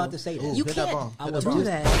was with just people. about to say that. You Hit that can't bomb. I Hit was that bomb. do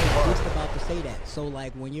just, that. I was just about to say that. So,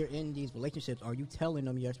 like, when you're in these relationships, are you telling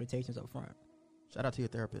them your expectations up front? Shout out to your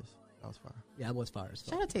therapist. That was fire. Yeah, I was fired.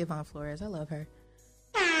 So. Shout out to Yvonne Flores. I love her.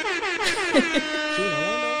 She in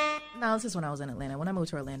Orlando? No, this is when I was in Atlanta. When I moved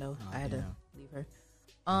to Orlando, I had to damn. leave her.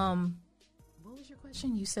 What was your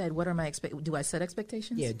question? You said, "What are my do I set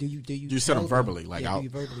expectations?" Yeah. Do you You said them tell verbally, like, yeah, out. do you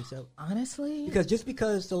verbally sell? Honestly,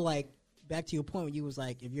 Because so like back to your point when you was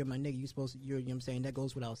like, if you're my nigga, you supposed to, you know what I'm saying, that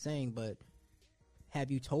goes without saying, but have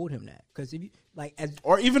you told him that? Because if you like as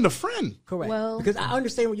Or even the friend. correct, Well- because I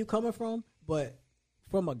understand where you're coming from, but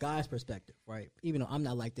from a guy's perspective, right? Even though I'm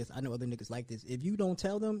not like this, I know other niggas like this. If you don't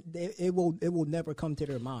tell them, it will never come to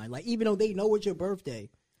their mind. Like even though they know it's your birthday,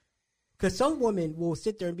 because some women will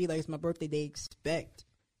sit there and be like, "It's my birthday." They expect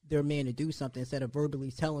their man to do something instead of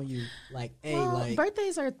verbally telling you, like, "Hey, well, like."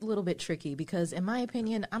 birthdays are a little bit tricky because, in my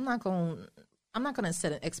opinion, I'm not going to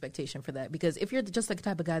set an expectation for that, because if you're just the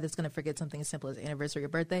type of guy that's going to forget something as simple as anniversary or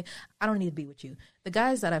birthday, I don't need to be with you. The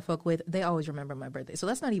guys that I fuck with, they always remember my birthday, so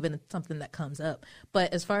that's not even something that comes up.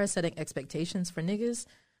 But as far as setting expectations for niggas,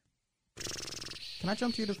 Can I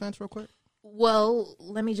jump to your defense real quick? well,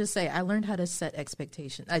 let me just say, I learned how to set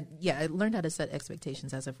expectations. I learned how to set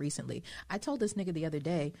expectations as of recently. I told this nigga the other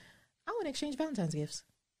day, I want to exchange Valentine's gifts.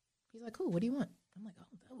 He's like, cool, what do you want? I'm like, oh,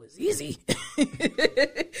 that was easy.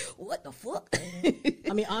 What the fuck?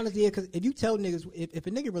 I mean, honestly, because if you tell niggas, if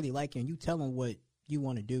a nigga really like you and you tell them what you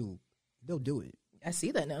want to do, they'll do it. I see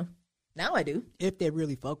that now. Now I do. If they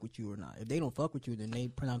really fuck with you or not. If they don't fuck with you, then they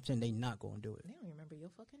not going to do it. They don't remember your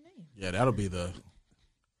fucking name. Yeah, that'll be the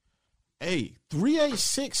Hey,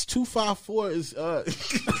 386-254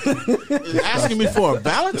 is asking me for a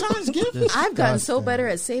Valentine's gift? I've gotten so better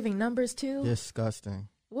at saving numbers, too. Disgusting.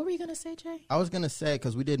 What were you going to say, Jay? I was going to say,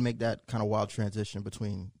 because we did make that kind of wild transition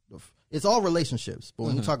between, it's all relationships. But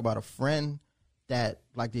when you talk about a friend that,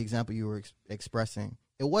 like the example you were expressing,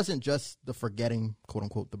 it wasn't just the forgetting, quote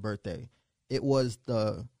unquote, the birthday. It was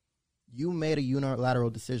you made a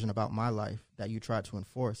unilateral decision about my life that you tried to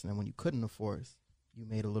enforce. And then when you couldn't enforce, you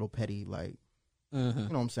made a little petty, like, you know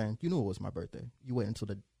what I'm saying? You knew it was my birthday. You wait until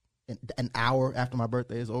an hour after my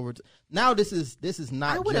birthday is over. Now this is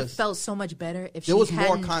not. I would have felt so much better if there was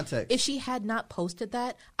more context. If she had not posted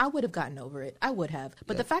that, I would have gotten over it. I would have.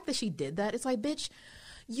 But the fact that she did that, it's like, bitch,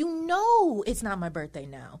 you know it's not my birthday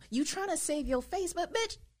now. You trying to save your face, but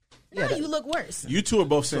bitch, now you look worse. You two are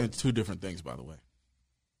both saying two different things, by the way.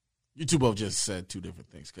 You two both just said two different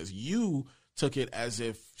things because you took it as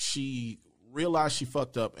if she realized she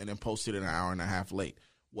fucked up and then posted it an hour and a half late.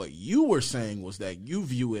 What you were saying was that you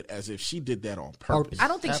view it as if she did that on purpose. I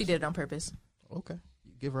don't think she did it on purpose. Okay.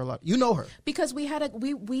 You give her a lot. You know her. Because we had a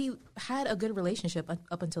good relationship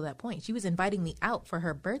up until that point. She was inviting me out for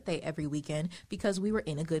her birthday every weekend because we were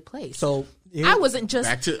in a good place. So I wasn't just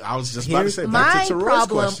I was just about to say my back to Teroy's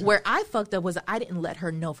problem question. where I fucked up was I didn't let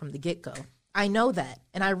her know from the get-go. I know that,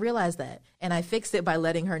 and I realized that, and I fixed it by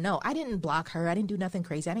letting her know. I didn't block her. I didn't do nothing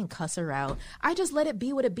crazy. I didn't cuss her out. I just let it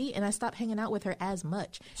be what it be, and I stopped hanging out with her as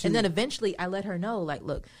much. And then eventually I let her know, like,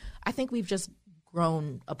 look, I think we've just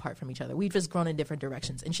grown apart from each other. We've just grown in different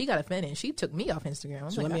directions. And she got offended, and she took me off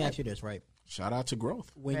Instagram. let me ask you this, right? Shout out to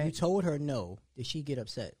growth. When you told her no, did she get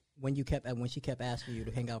upset? When she kept asking you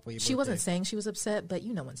to hang out for your birthday? She wasn't saying she was upset, but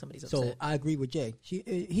you know when somebody's upset. So I agree with Jay. She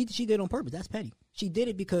did it on purpose. That's petty. She did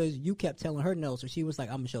it because you kept telling her no, so she was like,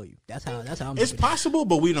 "I'm gonna show you." That's how. I'm. It's possible,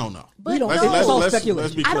 but we don't know. But we don't. no. It's all Let's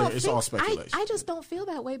speculation. be clear. It's all speculation. I just don't feel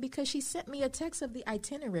that way because she sent me a text of the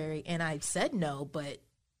itinerary, and I said no, but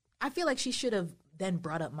I feel like she should have then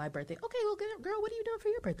brought up my birthday. Okay, well, girl, what are you doing for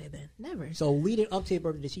your birthday then? Never. So leading up to your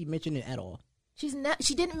birthday, did she mention it at all? She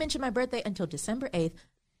didn't mention my birthday until December 8th.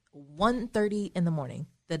 1:30 in the morning,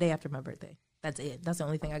 the day after my birthday. That's it. That's the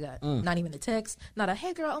only thing I got. Not even a text. Not a,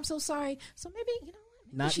 hey, girl, I'm so sorry. So maybe, you know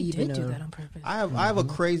what? Maybe she did do that on purpose. I have a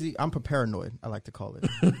crazy, I'm paranoid, I like to call it.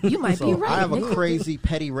 You might be right. I have a crazy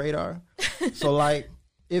petty radar. So, like,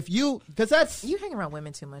 if you, because that's. You hang around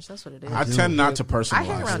women too much. That's what it is. I tend not to personalize I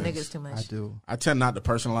hang around things. niggas too much. I do. I tend not to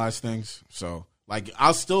personalize things. So, like,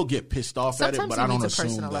 I'll still get pissed off Sometimes at it, but you I don't need to assume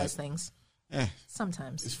personalize that. things. It's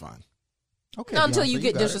Sometimes. fine. Okay. Not until Beyonce, you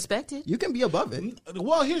get got it. disrespected. You can be above it.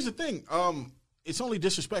 Well, here's the thing. It's only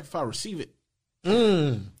disrespect if I receive it.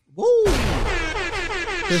 Woo!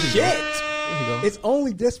 Shit! There you go. It's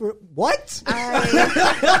only what?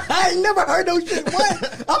 I ain't never heard no shit.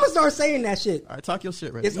 What? I'm gonna start saying that shit. All right, talk your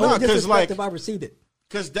shit, right? It's No, only 'cause, disrespect like- if I received it.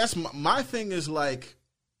 Because that's my thing is like,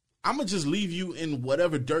 I'm going to just leave you in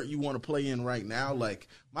whatever dirt you want to play in right now. Like,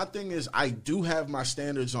 my thing is I do have my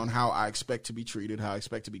standards on how I expect to be treated, how I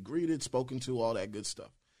expect to be greeted, spoken to, all that good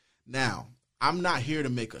stuff. Now, I'm not here to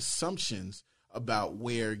make assumptions about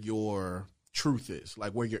where your truth is,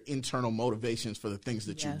 like where your internal motivations for the things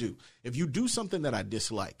that you do. If you do something that I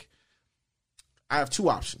dislike, I have two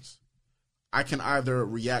options. I can either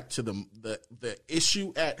react to the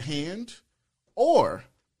issue at hand, or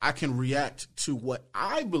I can react to what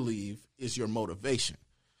I believe is your motivation.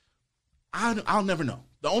 I'll never know.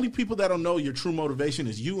 The only people that'll know your true motivation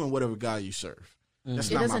is you and whatever guy you serve. That's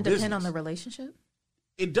It not my doesn't depend business. on the relationship.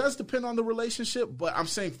 It does depend on the relationship, but I'm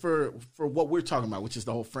saying for what we're talking about, which is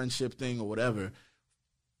the whole friendship thing or whatever,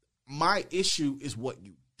 my issue is what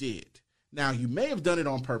you did. Now, you may have done it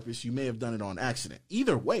on purpose. You may have done it on accident.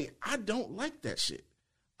 Either way, I don't like that shit.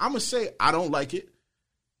 I'm going to say I don't like it.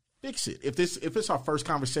 Fix it. If it's our first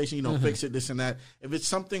conversation, fix it, this and that. If it's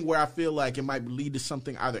something where I feel like it might lead to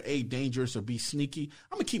something either A, dangerous or B, sneaky,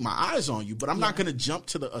 I'm going to keep my eyes on you, but I'm not going to jump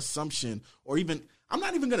to the assumption or even, I'm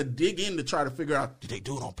not even going to dig in to try to figure out, did they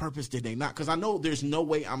do it on purpose? Did they not? Because I know there's no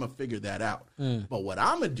way I'm going to figure that out. But what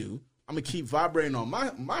I'm going to do, I'm going to keep vibrating on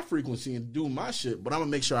my frequency and doing my shit, but I'm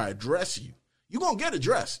going to make sure I address you. You're going to get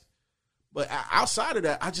addressed. But outside of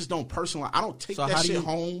that, I just don't personalize. I don't take that shit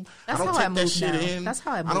home. That's I don't how I take that move shit now. in. That's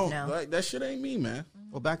how I move now. Like, that shit ain't me, man.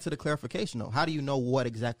 Well, back to the clarification though. How do you know what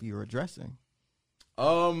exactly you're addressing?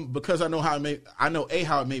 Because I know how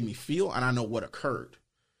it made me feel, and I know what occurred.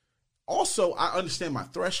 Also, I understand my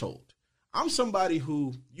threshold. I'm somebody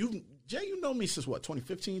who Jay, you know me since what,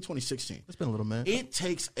 2015, 2016. It's been a little minute. It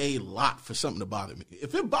takes a lot for something to bother me.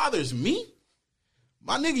 If it bothers me,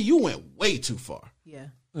 my nigga, you went way too far. Yeah.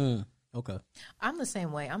 Okay. I'm the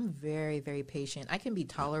same way. I'm very, very patient. I can be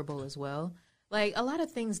tolerable as well. Like, a lot of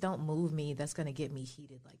things don't move me that's going to get me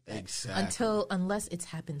heated like that. Exactly. Unless it's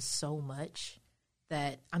happened so much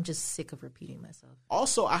that I'm just sick of repeating myself.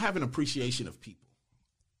 Also, I have an appreciation of people.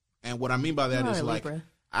 And what I mean by that is, like, Libra.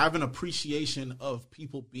 I have an appreciation of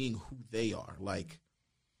people being who they are. Like,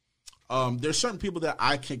 there's certain people that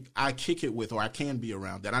I kick it with, or I can be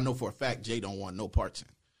around, that I know for a fact Jay don't want no parts in.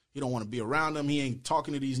 He don't want to be around them. He ain't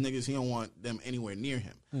talking to these niggas. He don't want them anywhere near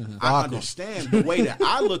him. Mm-hmm. I understand the way that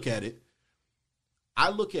I look at it. I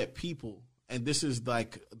look at people, and this is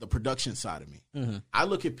like the production side of me. Mm-hmm. I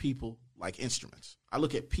look at people like instruments. I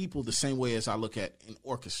look at people the same way as I look at an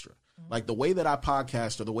orchestra. Mm-hmm. Like the way that I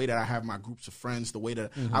podcast, or the way that I have my groups of friends, the way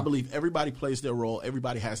that I believe everybody plays their role.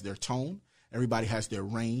 Everybody has their tone. Everybody has their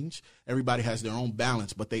range. Everybody has their own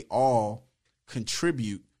balance, but they all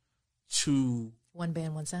contribute to one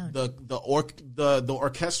band, one sound. The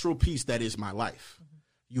orchestral piece that is my life. Mm-hmm.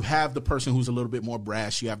 You have the person who's a little bit more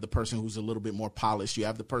brash. You have the person who's a little bit more polished. You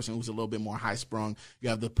have the person who's a little bit more high sprung. You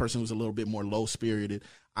have the person who's a little bit more low spirited.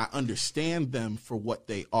 I understand them for what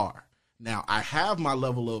they are. Now, I have my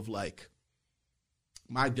level of, like,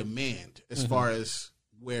 my demand as far as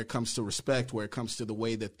where it comes to respect, where it comes to the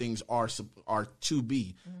way that things are to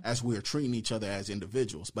be as we're treating each other as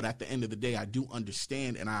individuals. But at the end of the day, I do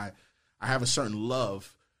understand, and I have a certain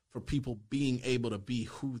love for people being able to be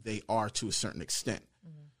who they are to a certain extent.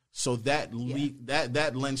 Mm-hmm. So that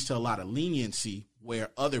lends to a lot of leniency, where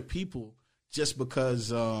other people, just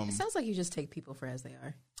because it sounds like you just take people for as they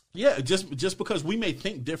are. Yeah, just because we may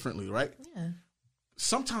think differently, right? Yeah.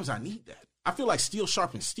 Sometimes I need that. I feel like steel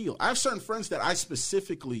sharpens steel. I have certain friends that I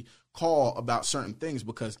specifically call about certain things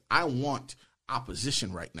because I want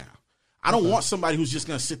opposition right now. I don't want somebody who's just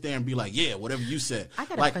going to sit there and be like, yeah, whatever you said.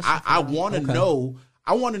 I want to know.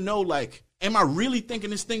 I want to know, like, am I really thinking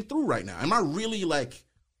this thing through right now? Am I really, like...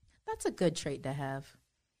 That's a good trait to have.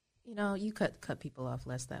 You know, you cut people off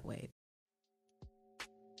less that way.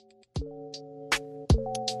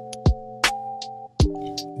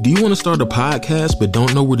 Do you want to start a podcast but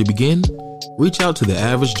don't know where to begin? Reach out to The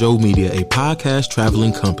Average Joe Media, a podcast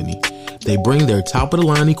traveling company. They bring their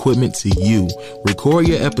top-of-the-line equipment to you, record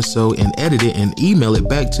your episode, and edit it and email it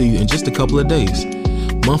back to you in just a couple of days.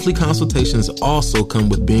 Monthly consultations also come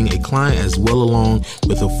with being a client as well, along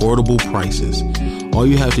with affordable prices. All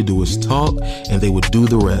you have to do is talk, and they will do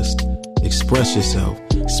the rest. Express yourself,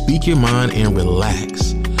 speak your mind, and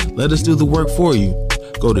relax. Let us do the work for you.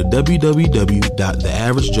 Go to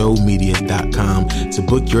www.theaveragejoemedia.com to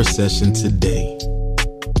book your session today.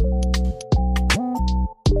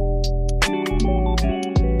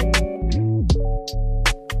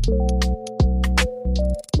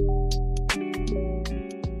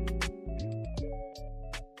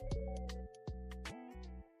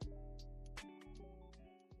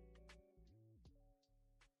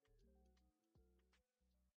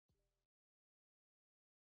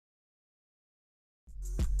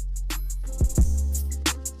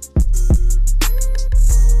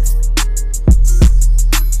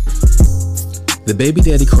 The Baby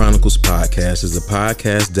Daddy Chronicles podcast is a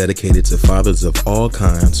podcast dedicated to fathers of all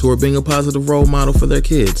kinds who are being a positive role model for their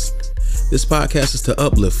kids. This podcast is to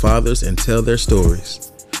uplift fathers and tell their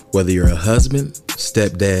stories. Whether you're a husband,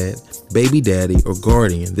 stepdad, baby daddy, or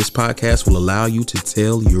guardian, this podcast will allow you to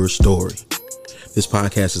tell your story. This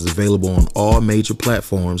podcast is available on all major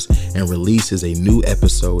platforms and releases a new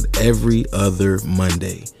episode every other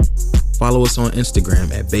Monday. Follow us on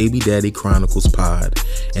Instagram at Baby Daddy Chronicles Pod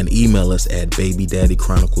and email us at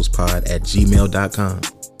babydaddychroniclespod@gmail.com.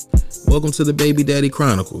 Welcome to the Baby Daddy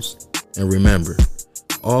Chronicles. And remember,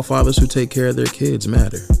 all fathers who take care of their kids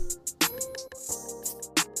matter.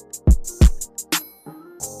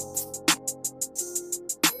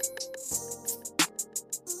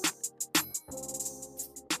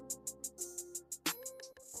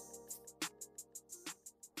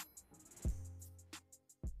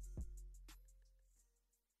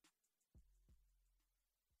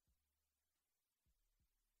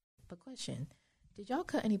 But question, did y'all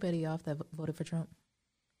cut anybody off that voted for Trump?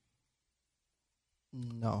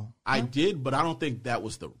 No. I did, but I don't think that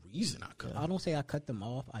was the reason I cut them. I don't say I cut them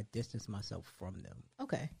off. I distanced myself from them.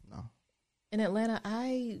 Okay. No. In Atlanta,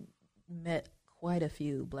 I met quite a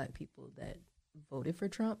few black people that voted for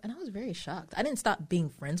Trump, and I was very shocked. I didn't stop being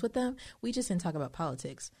friends with them. We just didn't talk about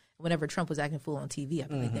politics. Whenever Trump was acting fool on TV, I'd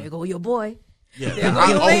be like, there go your boy. Yeah, there go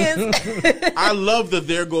your man. I love the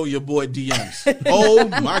 "there go your boy" DMs. Oh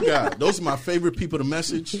my God, those are my favorite people to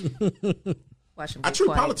message. Watch them I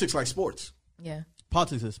treat politics like sports. Yeah,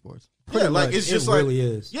 Politics is sports. Yeah, like it's just like really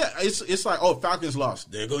is. Yeah, it's like, oh, Falcons lost.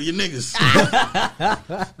 There go your niggas.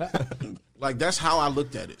 Like, that's how I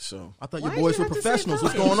looked at it. So I thought Why your did boys you were have to say professionals.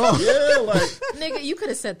 What's Dolphins? going on? yeah, like Nigga, you could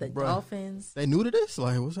have said the Dolphins. They new to this?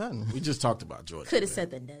 Like, what's happening? we just talked about Georgia. Could have said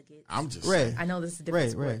the Nuggets. I'm just Ray, saying. I know this is a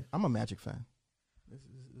different sport. Ray. I'm a Magic fan. This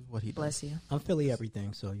is what he does. Bless you. I'm Philly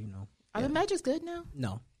everything, so you know. Are the Magic's good now?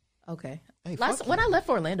 No, Okay. Hey, When I left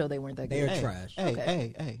Orlando, they weren't that they good. are trash.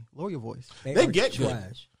 Hey, lower your voice. They are get good.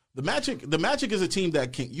 trash. The Magic is a team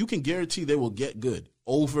that you can guarantee they will get good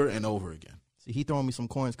over and over again. See, he throwing me some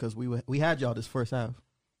coins because we had y'all this first half.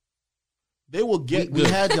 They will get We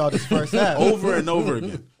good had y'all this first half. over and over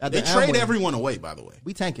again. At They the trade Amway. everyone away, by the way.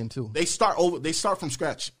 We tanking too. They start from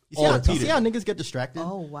scratch. You see how niggas get distracted?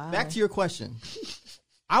 Oh, wow. Back to your question.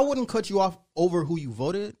 I wouldn't cut you off over who you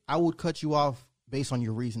voted. I would cut you off based on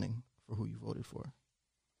your reasoning for who you voted for.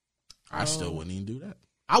 I still wouldn't even do that.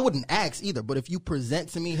 I wouldn't ask either, but if you present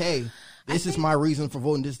to me, hey, this is my reason for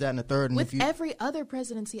voting this, that, and the third, and With if you every other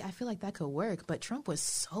presidency, I feel like that could work. But Trump was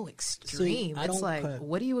so extreme. I It's don't like, cut-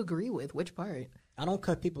 what do you agree with? Which part? I don't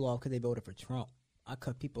cut people off because they voted for Trump. I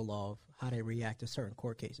cut people off how they react to certain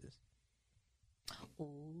court cases.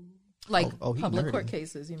 Like he public nerdy. court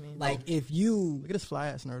cases, you mean? Like if you look at this fly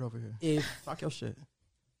ass nerd over here. if Talk your shit.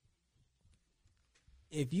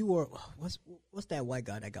 if you were what's that white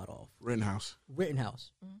guy that got off? Rittenhouse.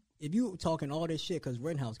 Rittenhouse. If you talking all this shit because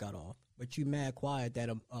Rittenhouse got off, but you mad quiet that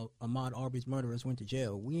Ahmaud Arbery's murderers went to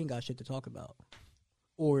jail, we ain't got shit to talk about.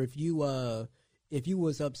 Or if you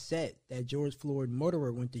was upset that George Floyd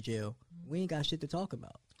murderer went to jail, we ain't got shit to talk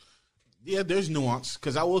about. Yeah, there's nuance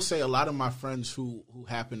because I will say a lot of my friends who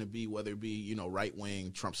happen to be, whether it be right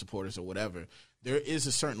wing Trump supporters or whatever, there is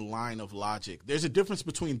a certain line of logic. There's a difference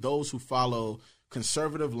between those who follow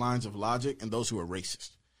conservative lines of logic and those who are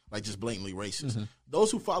racist, like just blatantly racist. Mm-hmm.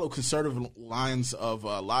 Those who follow conservative lines of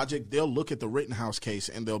logic, they'll look at the Rittenhouse case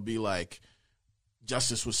and they'll be like,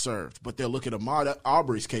 justice was served. But they'll look at Ahmaud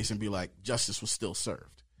Arbery's case and be like, justice was still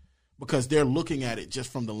served. Because they're looking at it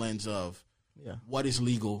just from the lens of what is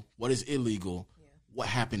legal, what is illegal, what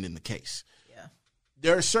happened in the case. Yeah.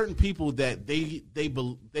 There are certain people that they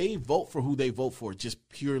vote for who they vote for just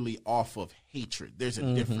purely off of hatred. There's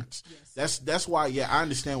a difference. Yes. That's why, I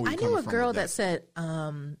understand where you're coming from. I knew a girl that said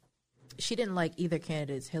she didn't like either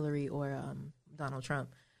candidates, Hillary or Donald Trump.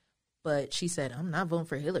 But she said, I'm not voting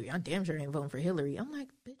for Hillary. I damn sure ain't voting for Hillary. I'm like,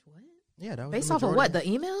 bitch, what? Yeah, that was Based the off of majority. what? The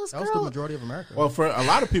emails, That was girl? the majority of America. Well, for a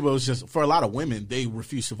lot of people, it was just, for a lot of women, they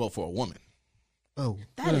refuse to vote for a woman. oh,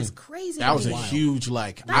 That is crazy. That was a Wild. huge,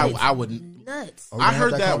 like, That is I wouldn't. nuts. Are we I gonna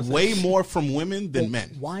have heard that way conversation? more from women than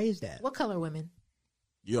men. Why is that? What color women?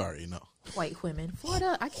 You already know. White women.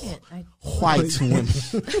 Florida, I can't. White women.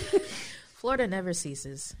 Florida never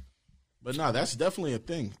ceases. But no, that's definitely a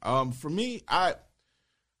thing. For me,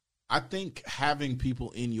 I think having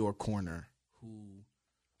people in your corner who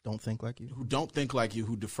don't think like you. don't think like you,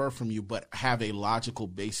 who differ from you, but have a logical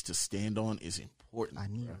base to stand on is important. I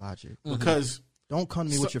need logic. Because Don't come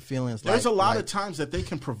to me with your feelings. there's a lot like, of times that they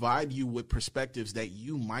can provide you with perspectives that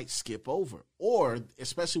you might skip over, or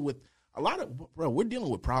especially with a lot of, we're dealing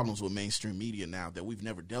with problems with mainstream media now that we've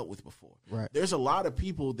never dealt with before. Right. There's a lot of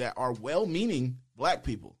people that are well-meaning black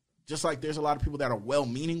people, just like there's a lot of people that are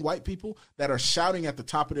well-meaning white people that are shouting at the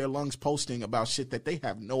top of their lungs, posting about shit that they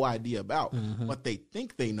have no idea about, but they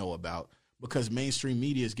think they know about because mainstream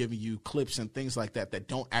media is giving you clips and things like that that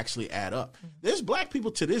don't actually add up. There's black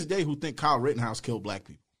people to this day who think Kyle Rittenhouse killed black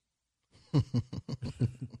people.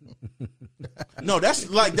 No, that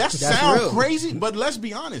sounds real. crazy, but let's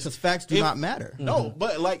be honest. Because facts do not matter. No,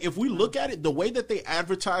 but like if we look at it, the way that they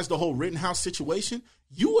advertised the whole Rittenhouse situation,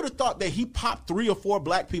 you would have thought that he popped 3 or 4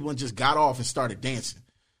 black people and just got off and started dancing.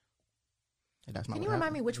 Hey, that's not Can what you remind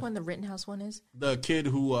happened. me which one the Rittenhouse one is? The kid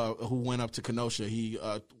who went up to Kenosha, he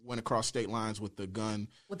went across state lines with the gun.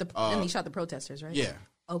 With the and he shot the protesters, right? Yeah.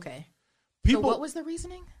 Okay. People, So what was the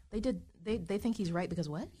reasoning? They think he's right because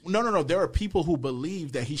what? No. There are people who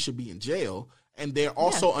believe that he should be in jail, and they're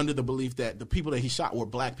also under the belief that the people that he shot were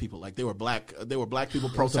black people. Like they were black people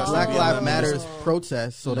The protesting. Black BLM. Lives Matters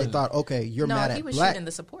protest, so they thought, okay, you're No, mad he at was black. shooting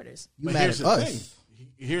the supporters. You But mad here's at the us. thing.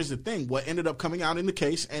 Here's the thing. What ended up coming out in the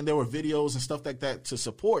case, and there were videos and stuff like that to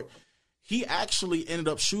support, he actually ended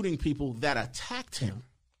up shooting people that attacked him.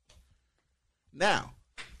 Now,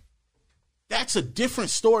 that's a different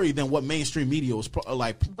story than what mainstream media was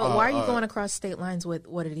like. But why are you going across state lines with,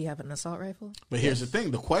 what did he have, an assault rifle? But here's the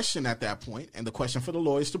thing. The question at that point, and the question for the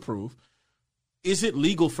lawyers to prove, is it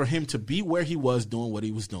legal for him to be where he was doing what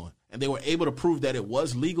he was doing? And they were able to prove that it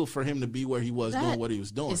was legal for him to be where he was doing what he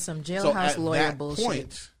was doing. Is some jailhouse lawyer at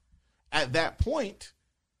bullshit. At that point,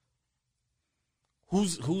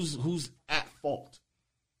 who's at fault?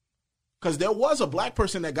 Because there was a black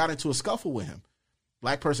person that got into a scuffle with him.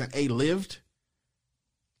 black person A lived.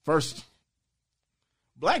 First,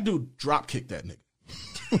 black dude drop kicked that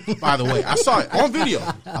nigga. By the way, I saw it on video.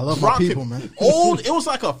 I love my people, man. Old, it was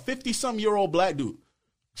like a 50-some-year-old black dude.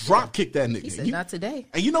 Drop kicked that nigga. He said, not today.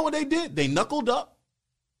 And you know what they did? They knuckled up.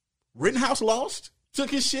 Rittenhouse lost, took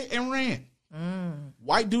his shit, and ran.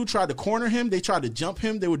 White dude tried to corner him. They tried to jump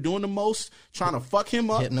him. They were doing the most, trying to fuck him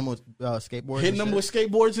up. Hitting him with skateboards. Hitting him with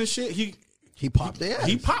skateboards and shit. He popped their ass.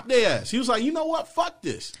 He popped their ass. He was like, you know what? Fuck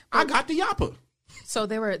this. I got the yapper. So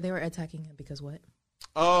they were attacking him because what?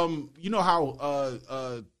 You know how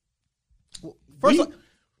First,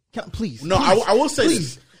 please. No, please, I will say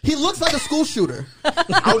please. this. He looks like a school shooter. No.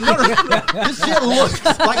 This shit looks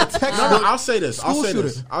like a textbook. No, I'll say this. School shooter.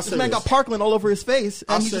 This man got Parkland all over his face,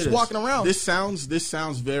 and he's just walking around. This sounds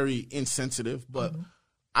very insensitive, but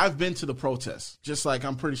I've been to the protests. Just like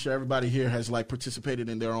I'm pretty sure everybody here has like participated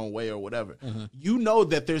in their own way or whatever. You know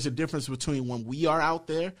that there's a difference between when we are out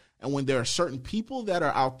there and when there are certain people that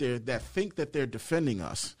are out there that think that they're defending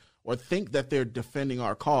us or think that they're defending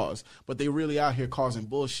our cause, but they really out here causing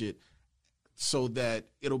bullshit so that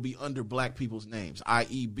it'll be under black people's names,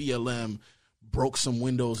 i.e. BLM broke some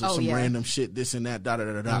windows or some random shit, this and that,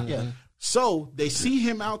 da-da-da-da-da. Yeah. So they see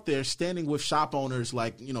him out there standing with shop owners,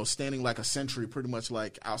 like, you know, standing like a sentry, pretty much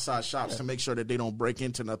like outside shops to make sure that they don't break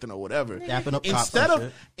into nothing or whatever. Dapping up cops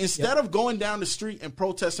Instead of going down the street and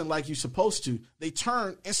protesting like you're supposed to, they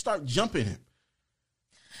turn and start jumping him.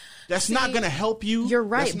 That's not going to help you. You're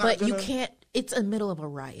right, but you can't. It's a middle of a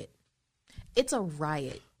riot. It's a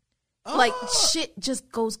riot. Like, shit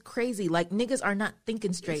just goes crazy. Like, niggas are not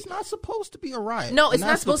thinking straight. It's not supposed to be a riot. No, it's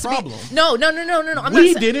not supposed to be. No.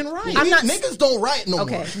 We didn't riot. Niggas don't riot no more.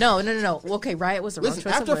 Okay, no. Okay, riot was the wrong choice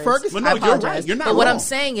after of words. Ferguson, but no, you're right. You're not But what wrong. I'm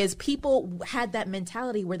saying is people had that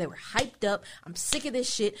mentality where they were hyped up. I'm sick of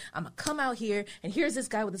this shit. I'm going to come out here, and here's this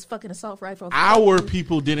guy with his fucking assault rifle. Our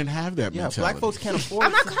people didn't have that mentality. Black folks can't afford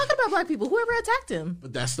I'm not talking about black people. Whoever attacked him.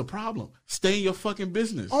 But that's the problem. Stay in your fucking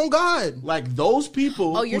business. Oh, God. Like, those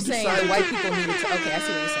people Oh, you're who saying decided white people needed to. Okay, I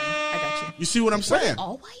see what you're saying. I got you. You see what I'm saying?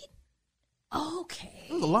 All white? Okay.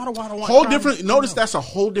 There's a lot of white on white. Whole different. Notice that's a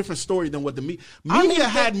whole different story than what the media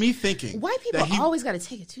had me thinking. White people always got to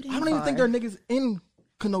take it too damn I don't even far. think there are niggas in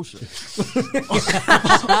Kenosha.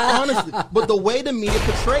 Honestly. But the way the media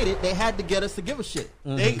portrayed it, they had to get us to give a shit.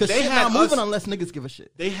 Because They shit had not moving us- unless niggas give a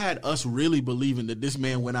shit. They had us really believing that this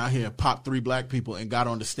man went out here and popped 3 black people and got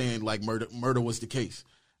on the stand like murder was the case.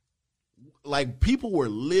 Like, people were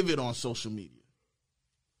livid on social media.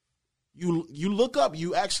 You look up,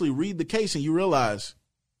 you actually read the case, and you realize,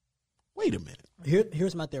 wait a minute.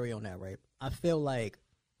 Here's my theory on that, right? I feel like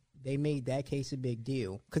they made that case a big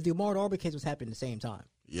deal because the Ahmaud Arbery case was happening at the same time.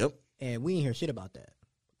 Yep. And we didn't hear shit about that.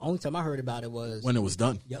 Only time I heard about it was When it was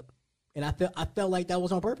done. Yep. And I felt like that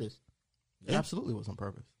was on purpose. It absolutely was on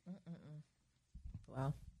purpose.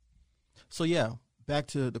 Wow. So, yeah, back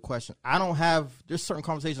to the question. There's certain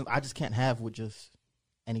conversations I just can't have with just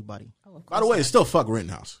anybody. By the way, it's still fuck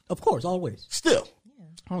Rittenhouse. Of course, always. Still.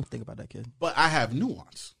 I don't think about that kid. But I have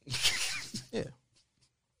nuance. Yeah.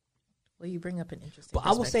 Well, you bring up an interesting But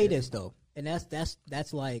I will say perspective. this though, and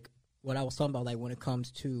that's like what I was talking about, like when it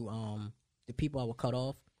comes to the people I would cut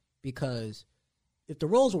off, because if the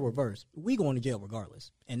roles were reversed, we going to jail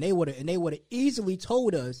regardless, and they would have easily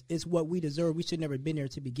told us it's what we deserve. We should never have been there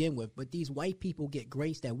to begin with. But these white people get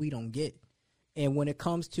grace that we don't get, and when it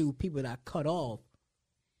comes to people that I cut off,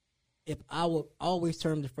 if I would always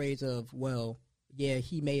term the phrase of, well, yeah,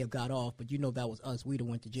 he may have got off, but you know that was us. We'd have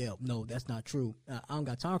went to jail. No, that's not true. I don't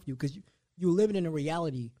got time for you because you're living in a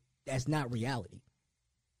reality that's not reality.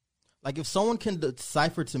 Like, if someone can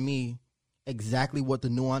decipher to me exactly what the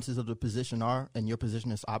nuances of the position are, and your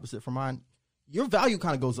position is opposite from mine, your value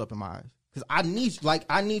kind of goes up in my eyes. Because I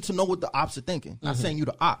need to know what the ops are thinking. Not saying you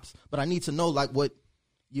the ops, but I need to know like what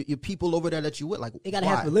your people over there that you with, like, They got to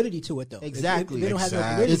have validity to it, though. Exactly. If they don't have no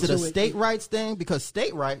Exactly. validity Is it a to state rights thing? Because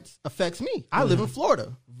state rights affects me. I live in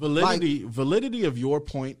Florida. Validity of your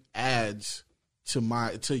point adds to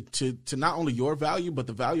my to not only your value but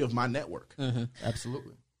the value of my network.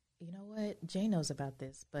 Absolutely. You know what? Jay knows about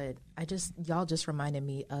this, but y'all just reminded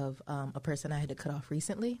me of a person I had to cut off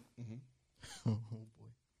recently. Oh, boy.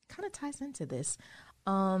 Kind of ties into this.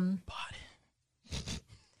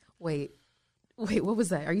 Wait, what was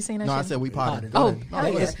that? Are you saying I No, I shouldn't? said we potted. Oh, Go hell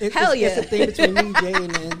ahead. yeah. Hell yeah. It's a thing between me, Jay,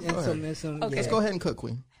 and some. Okay. Let's go ahead and cook,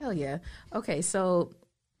 Queen. Hell yeah. Okay, so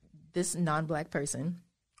this non-black person.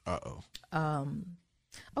 Uh-oh.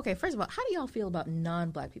 Okay, first of all, how do y'all feel about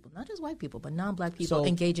non-black people? Not just white people, but non-black people So-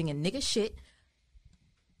 engaging in nigga shit,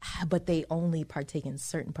 but they only partake in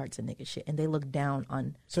certain parts of nigga shit, and they look down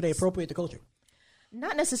on. So they appropriate the culture.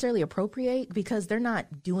 Not necessarily appropriate, because they're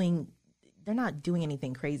not doing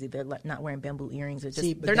anything crazy. They're not wearing bamboo earrings. Or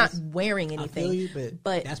just they're not wearing anything. I feel you,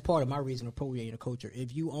 but that's part of my reason of appropriating the culture.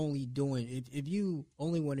 If you only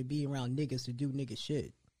want to be around niggas to do nigga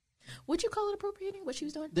shit, would you call it appropriating what she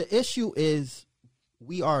was doing? The issue is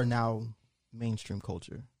we are now mainstream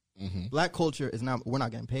culture. Mm-hmm. Black culture is now, we're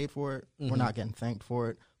not getting paid for it. Mm-hmm. We're not getting thanked for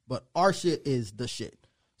it. But our shit is the shit.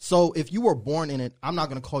 So if you were born in it, I'm not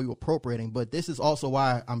going to call you appropriating. But this is also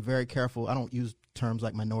why I'm very careful. I don't use terms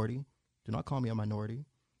like minority. Do not call me a minority.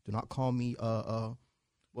 Do not call me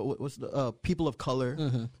what's the people of color,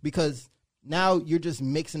 mm-hmm. because now you're just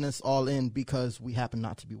mixing us all in because we happen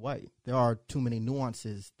not to be white. There are too many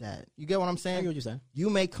nuances that you get what I'm saying. I get what you're saying. You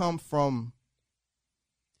may come from,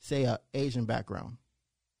 say, a Asian background.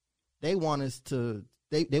 They want us to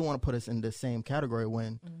they want to put us in the same category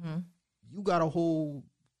when mm-hmm. you got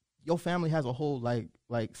your family has a whole like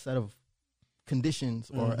set of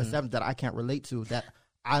conditions or mm-hmm. acceptance that I can't relate to that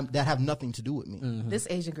have nothing to do with me. Mm-hmm. This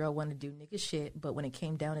Asian girl wanted to do nigga shit, but when it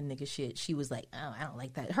came down to nigga shit, she was like, oh, I don't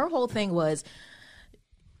like that. Her whole thing was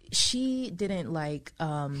she didn't like,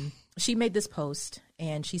 she made this post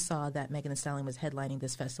and she saw that Megan Thee Stallion was headlining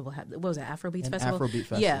this festival. What was it, Afrobeats Festival? Afrobeat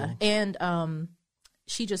Festival. Yeah, and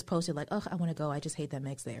she just posted like, oh, I want to go. I just hate that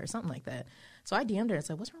Meg's there or something like that. So I DM'd her and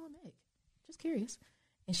said, what's wrong with Meg? Just curious.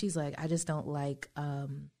 And she's like, I just don't like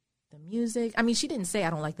the music. I mean, she didn't say I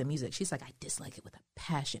don't like the music. She's like, I dislike it with a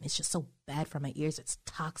passion. It's just so bad for my ears. It's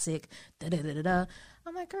toxic. Da-da-da-da-da.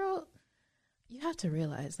 I'm like, girl, you have to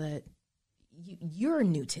realize that you're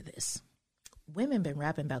new to this. Women been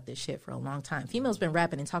rapping about this shit for a long time. Females been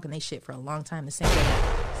rapping and talking they shit for a long time the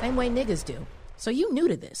same way niggas do. So you new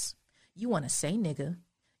to this. You want to say nigga.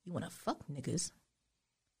 You want to fuck niggas.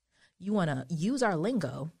 You want to use our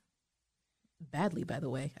lingo. Badly, by the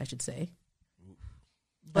way, I should say.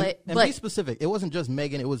 But be specific. It wasn't just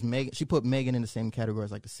Megan. It was Megan. She put Megan in the same category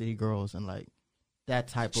as like the City Girls and like that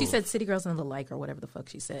type She said City Girls and the like, or whatever the fuck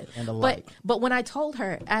she said. And the like. But when I told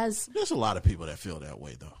her there's a lot of people that feel that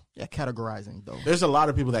way though. Yeah, categorizing though. There's a lot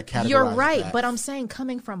of people that categorize. You're right, but I'm saying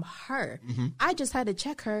coming from her, mm-hmm. I just had to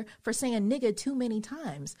check her for saying nigga too many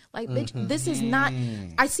times. Like, bitch, mm-hmm. this is not.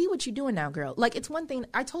 I see what you're doing now, girl. Like, it's one thing.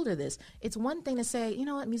 I told her this. It's one thing to say, you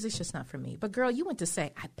know what, music's just not for me. But girl, you went to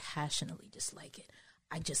say I passionately dislike it.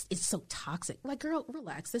 It's so toxic. Like, girl,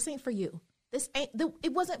 relax. This ain't for you.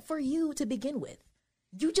 It wasn't for you to begin with.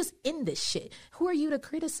 You just in this shit. Who are you to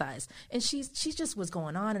criticize? And she just was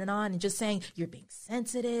going on and just saying, you're being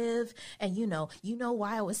sensitive. And you know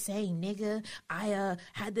why I was saying nigga. I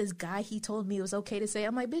had this guy, he told me it was okay to say.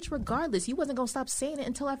 I'm like, bitch, regardless, you wasn't going to stop saying it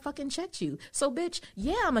until I fucking checked you. So, bitch,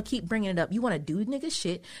 yeah, I'm going to keep bringing it up. You want to do nigga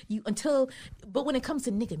shit. But when it comes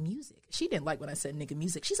to nigga music, she didn't like when I said nigga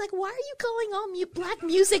music. She's like, why are you going on black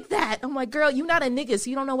music that? I'm like, girl, you not a nigga, so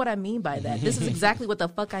you don't know what I mean by that. This is exactly what the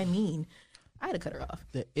fuck I mean. I had to cut her off.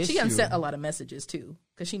 She sent a lot of messages too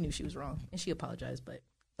because she knew she was wrong and she apologized. But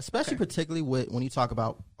especially particularly when you talk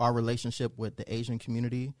about our relationship with the Asian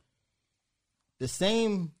community, the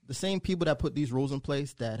same people that put these rules in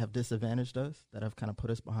place that have disadvantaged us, that have kind of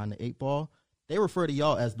put us behind the eight ball, they refer to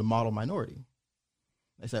y'all as the model minority.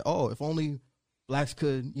 They say, oh, if only blacks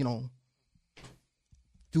could, do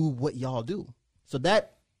what y'all do. So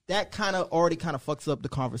that kind of already kind of fucks up the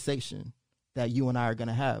conversation that you and I are going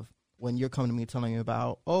to have. When you're coming to me telling me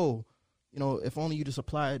about, if only you just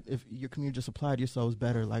applied, if your community just applied yourselves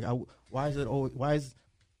better, like, why is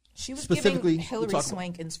she was specifically giving Hillary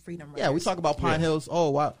Swank and Freedom Riders. Yeah, we talk about Pine Hills. Oh,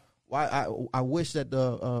 why I wish that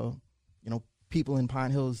the people in Pine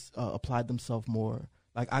Hills applied themselves more.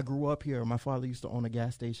 Like, I grew up here. My father used to own a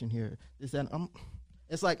gas station here. It's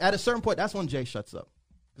like at a certain point, that's when Jay shuts up,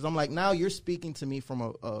 because I'm like, now you're speaking to me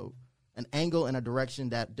from an angle and a direction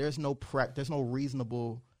that there's no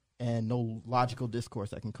reasonable and no logical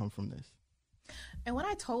discourse that can come from this. And when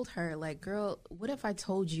I told her, like, girl, what if I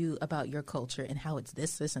told you about your culture and how it's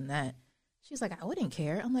this, and that? She's like, I wouldn't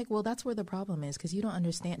care. I'm like, well, that's where the problem is, because you don't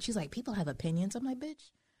understand. She's like, people have opinions. I'm like,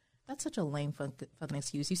 bitch, that's such a lame fucking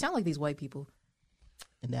excuse. You sound like these white people.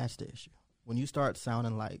 And that's the issue. When you start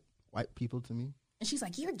sounding like white people to me. And she's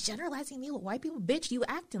like, you're generalizing me with white people? Bitch, you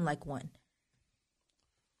acting like one.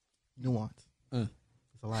 Nuance. There's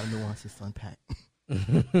a lot of nuances to unpack.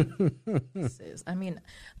 I mean,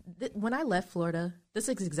 when I left Florida, this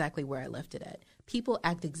is exactly where I left it at. People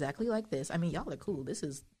act exactly like this. I mean, y'all are cool. This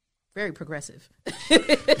is very progressive.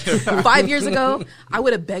 5 years ago, I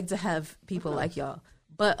would have begged to have people like y'all.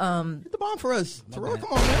 But hit the bomb for us. Terrell,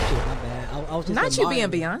 come on, man. My bad. I was just not you being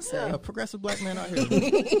Beyonce. Yeah, progressive black man out here.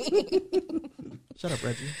 Shut up,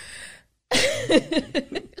 Reggie.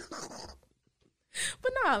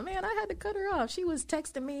 But nah, man, I had to cut her off. She was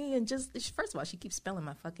texting me and first of all, she keeps spelling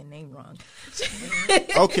my fucking name wrong.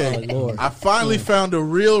 Okay, Lord. I finally found a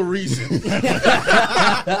real reason.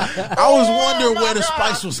 I was wondering where the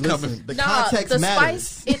spice was coming. The context the matters.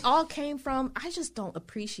 spice, it all came from, I just don't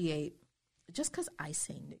appreciate, just because I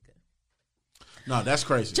say nigga. No, that's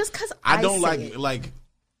crazy. Just because I don't say it. like.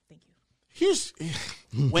 Thank you. Here's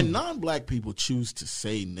when non-black people choose to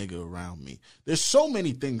say nigga around me. There's so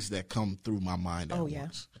many things that come through my mind at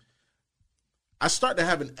once. I start to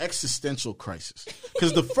have an existential crisis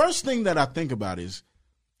because the first thing that I think about is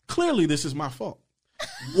clearly this is my fault.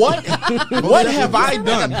 What have I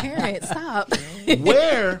done? Like a parent, stop.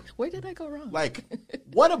 Where did I go wrong? Like,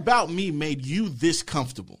 what about me made you this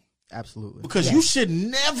comfortable? Absolutely. Because you should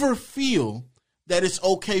never feel that it's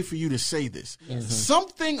okay for you to say this.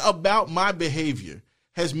 Something about my behavior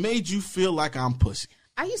has made you feel like I'm pussy.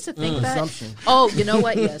 I used to think that. Assumption. Oh, you know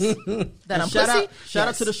what? Yes, that I'm pussy. Shout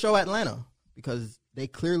out to the show Atlanta because they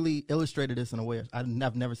clearly illustrated this in a way I've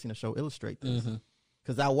never seen a show illustrate this.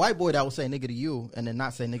 Because that white boy that will say nigga to you and then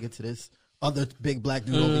not say nigga to this other big black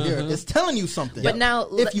dude over here is telling you something. But now,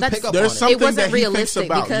 if you pick up there's on something it wasn't that he realistic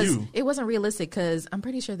thinks about because you. it wasn't realistic because I'm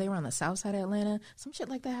pretty sure they were on the south side of Atlanta. Some shit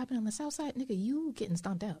like that happened on the south side. Nigga, you getting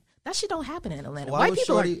stomped out. That shit don't happen in Atlanta. White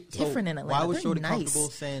people are different in Atlanta. Why was They're Shorty nice. comfortable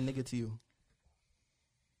saying nigga to you?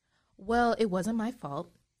 Well, it wasn't my fault.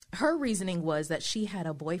 Her reasoning was that she had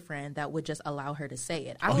a boyfriend that would just allow her to say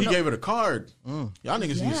it. I don't He know. gave her the card. Y'all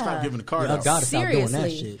niggas need to stop giving the card Y'all out. gotta stop doing that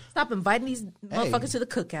Seriously, shit. stop inviting these motherfuckers to the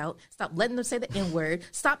cookout. Stop letting them say the N-word.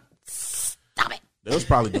 Stop it. They was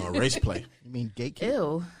probably doing race play. You mean gatekeep?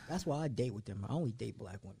 Ew. That's why I date with them. I only date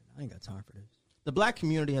black women. I ain't got time for this. The black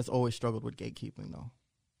community has always struggled with gatekeeping, though.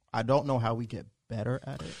 I don't know how we get better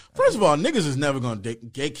at it. First of all, niggas is never gonna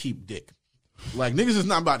gatekeep dick. Like niggas is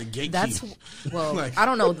not about to gatekeep. That's well, Like- I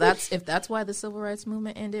don't know. That's if why the civil rights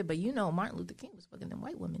movement ended. But you know, Martin Luther King was fucking them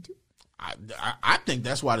white women too. I think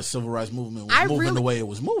that's why the civil rights movement was I moving really- the way it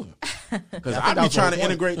was moving. Because I think I'd that be was trying the to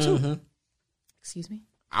whole integrate too. Excuse me.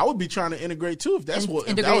 I would be trying to integrate too if that's what if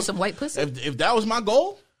Integrate that was, some white pussy If that was my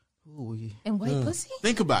goal, Ooh, and white pussy.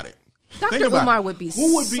 think about it. Dr. Think about Umar it. would be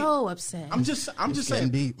Who would be- so upset. I'm just getting saying.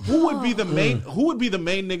 deep. Who would be the main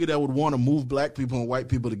nigga that would want to move black people and white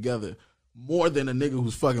people together more than a nigga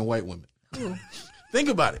who's fucking white women? Think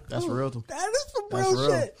about it. That's real. That is some That's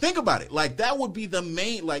real. Think about it. Like that would be the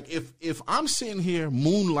main. Like if I'm sitting here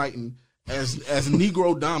moonlighting as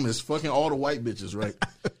Negro Damas fucking all the white bitches, right?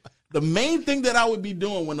 The main thing that I would be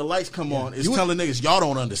doing when the lights come on is telling niggas, y'all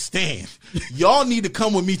don't understand. Y'all need to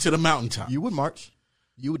come with me to the mountaintop. You would march.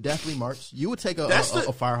 You would definitely march. You would take a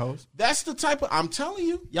fire hose. That's the type of. I'm telling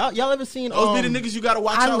you. Y'all ever seen? Those be the niggas you got to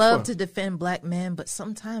watch out for. I love to defend black men, but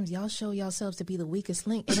sometimes y'all show yourselves to be the weakest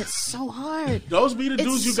link, and it's so hard. Those be the It's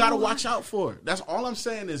dudes you so got to hard. watch out for. That's all I'm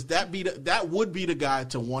saying is that would be the guy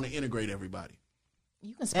to want to integrate everybody.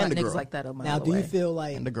 You can spot And the niggas girl. like that a mile Now, do you away. feel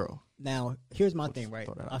like And the girl. Now, here's my thing, right?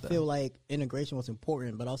 throw that out I there. feel like integration was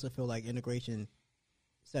important, but I also feel like integration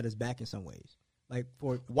set us back in some ways. Like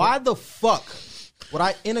Why the fuck would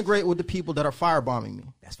I integrate with the people that are firebombing me?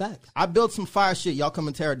 That's facts. I built some fire shit. Y'all come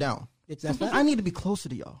and tear it down. That's facts. I need to be closer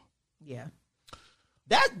to y'all. Yeah.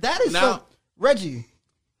 That is Now- some Reggie.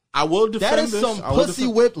 I will defend That is this. some I will pussy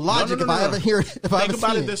defend- whip logic No, no, no, if I no. ever hear it. If I Think ever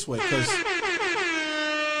about seen it this way, because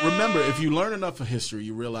remember, if you learn enough of history,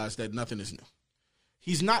 you realize that nothing is new.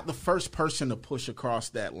 He's not the first person to push across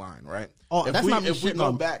that line, right? Oh, if that's not me if we shitting go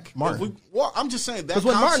on back, Martin. I'm just saying that Because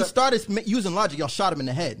when Martin concept- started using logic, y'all shot him in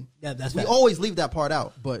the head. Yeah, that's we facts. always leave that part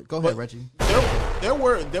out. But go ahead, Reggie.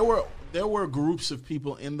 there were groups of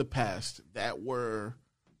people in the past that were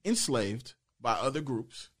enslaved by other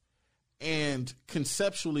groups, and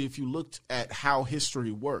conceptually, if you looked at how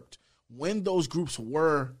history worked, when those groups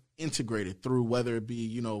were integrated through whether it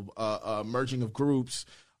be merging of groups,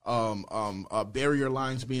 barrier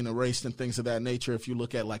lines being erased and things of that nature. If you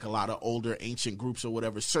look at like a lot of older ancient groups or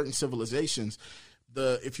whatever, certain civilizations,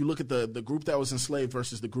 if you look at the group that was enslaved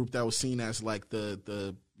versus the group that was seen as like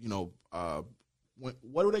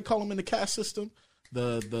what do they call them in the caste system?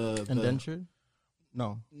 The Indentured?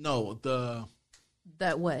 No.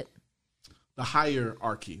 That what? The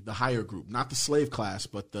hierarchy, the higher group, not the slave class,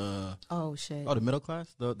 but the Shit. Oh, the middle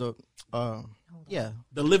class? Yeah.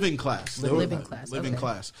 the living class. The living class, Living okay.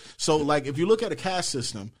 class. So, like, if you look at a caste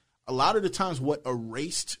system, a lot of the times what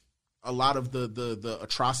erased a lot of the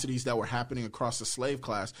atrocities that were happening across the slave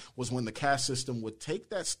class was when the caste system would take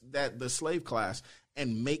the slave class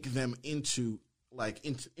and make them into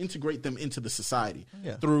integrate them into the society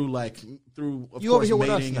through of You over course here with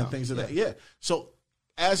us mating now. and things of that. Yeah. So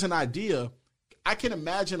as an idea, I can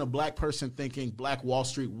imagine a black person thinking Black Wall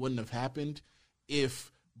Street wouldn't have happened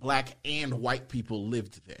if black and white people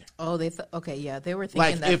lived there. Oh, they okay, yeah, they were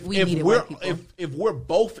thinking that if we needed we're white people. if we're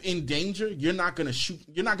both in danger, you're not gonna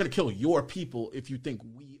kill your people if you think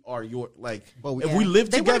we are your if we live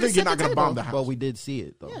They wanted together, to you're set not the gonna bomb table. the house. But we did see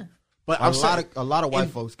it though. Yeah. But a lot of white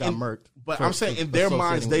folks got murked. But I'm saying in their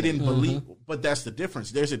minds they didn't believe. believe. But that's the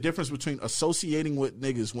difference. There's a difference between associating with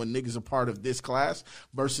niggas when niggas are part of this class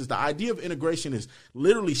versus the idea of integration is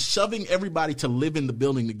literally shoving everybody to live in the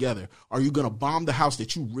building together. Are you gonna bomb the house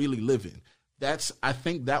that you really live in? I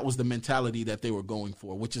think that was the mentality that they were going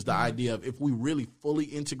for, which is the idea of if we really fully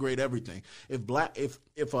integrate everything,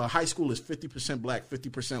 if a high school is 50% black,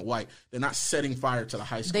 50% white, they're not setting fire to the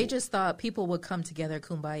high school. They just thought people would come together,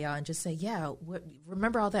 kumbaya, and just say, yeah,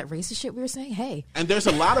 remember all that racist shit we were saying? Hey. And there's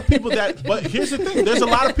a lot of people but here's the thing, there's a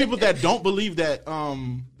lot of people that don't believe that,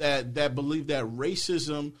 that believe that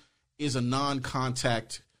racism is a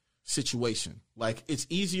non-contact situation. Like, it's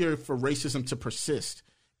easier for racism to persist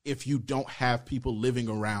if you don't have people living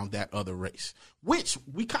around that other race, which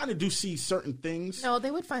we kind of do see certain things. No, they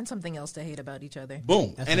would find something else to hate about each other.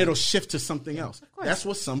 Boom. It'll shift to something else. Of course.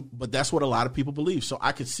 That's what a lot of people believe. So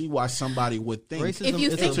I could see why somebody would think. Racism If you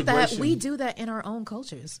is think that integration. we do that in our own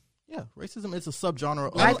cultures. Yeah, racism is a subgenre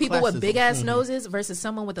of White people with classism. big ass noses versus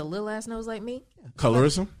someone with a little ass nose like me.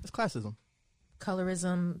 Colorism, It's classism.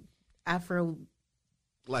 Colorism, Afro.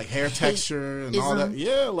 like hair texture and all that.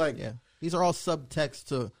 Ism. Yeah, these are all subtext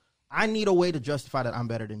to. I need a way to justify that I'm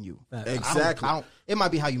better than you. Exactly. I don't, it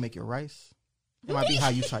might be how you make your rice. It might be how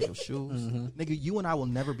you tie your shoes. Nigga, you and I will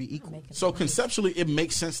never be equal. So conceptually, it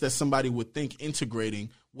makes sense that somebody would think integrating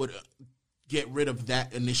would get rid of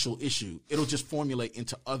that initial issue. It'll just formulate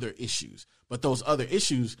into other issues. But those other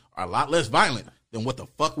issues are a lot less violent than what the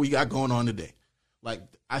fuck we got going on today. Like,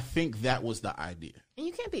 I think that was the idea. And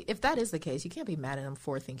you can't be, if that is the case, you can't be mad at them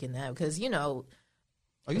for thinking that because, you know.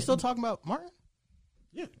 Are you still talking about Martin?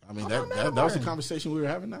 Yeah. I mean, that was the conversation we were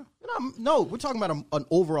having now. No, we're talking about an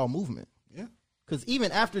overall movement. Yeah. Because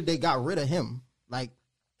even after they got rid of him, like,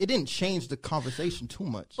 it didn't change the conversation too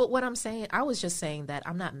much. But what I'm saying, I was just saying that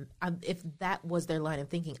if that was their line of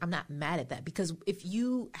thinking, I'm not mad at that. Because if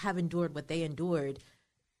you have endured what they endured,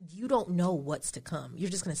 you don't know what's to come. You're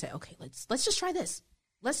just going to say, okay, let's just try this.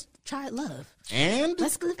 Let's try love. And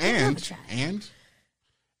let's give love a try. And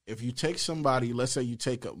if you take somebody, let's say you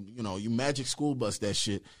take you magic school bus that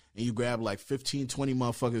shit, and you grab like 15, 20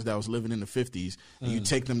 motherfuckers that was living in the 50s, and you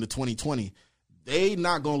take them to 2020, they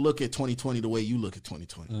not gonna look at 2020 the way you look at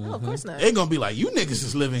 2020. No, of course not. They gonna be like, you niggas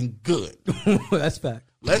is living good. That's fact.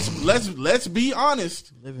 Let's be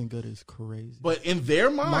honest. Living good is crazy. But in their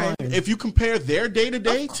mind, if you compare their day to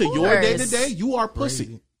day to your day to day, you are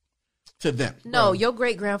pussy to them. No, your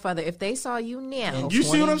great grandfather, if they saw you now, You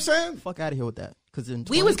see what I'm saying? Fuck out of here with that. Because in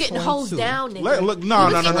we was getting hosed down. Nigga. Look, no.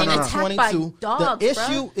 Attacked by dogs, the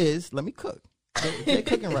issue is, let me cook. They're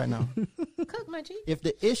cooking right now. Cook, my G. If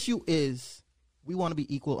the issue is we want to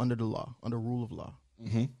be equal under the law, under rule of law.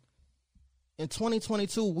 Mm-hmm. In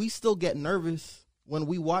 2022, we still get nervous when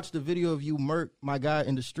we watch the video of you murk my guy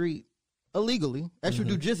in the street illegally.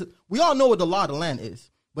 Extrajudicial. We all know what the law of the land is,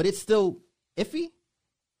 but it's still iffy.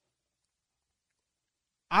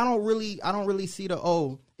 I don't really see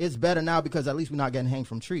it's better now because at least we're not getting hanged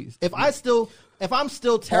from trees. If I'm still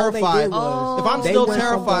terrified, they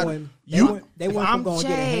went from going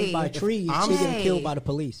getting hanged by trees to getting killed by the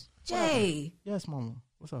police. Jay. Yes, mama.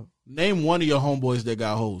 What's up? Name one of your homeboys that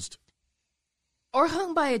got hosed. Or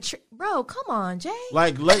hung by a tree. Bro, come on, Jay.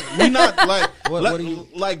 Like we not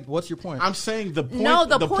like what's your point? I'm saying the point. No,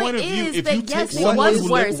 the point point of view. is If that you yes, take it one was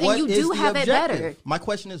who worse, lived- and you do have it better. My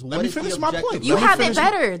question is, Let me finish my point. You Let me have it finish-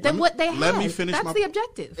 better than what they had. Let me finish That's my- the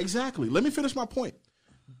objective. Exactly. Let me finish my point.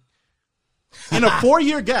 In a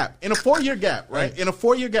 4-year gap, right? In a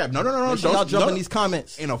 4-year gap. No. Y'all jump in these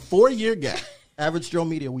comments. In a 4-year gap. Average Joe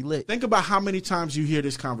Media, we lit. Think about how many times you hear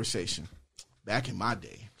this conversation. Back in my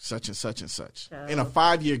day, such and such and such. In a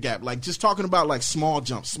 5-year gap, like just talking about like small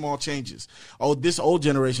jumps, small changes. Oh, this old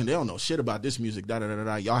generation, they don't know shit about this music. Da da da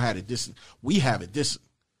da. Y'all had it this. We have it this.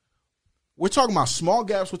 We're talking about small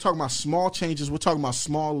gaps. We're talking about small changes. We're talking about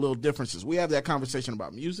small little differences. We have that conversation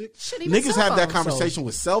about music. Even Niggas cell have that phones. conversation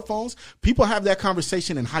with cell phones. People have that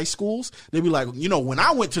conversation in high schools. They be like, when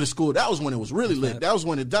I went to the school, that was when it was really lit. That was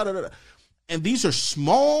when it da da da. And these are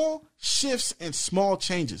small shifts and small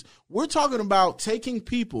changes. We're talking about taking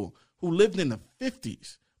people who lived in the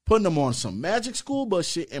 50s, putting them on some magic school bus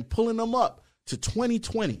shit and pulling them up to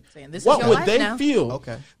 2020, Saying, "This is what your would life they now." feel?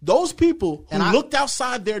 Okay. Those people who And looked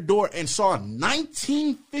outside their door and saw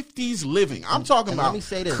 1950s living. I'm talking and about. let me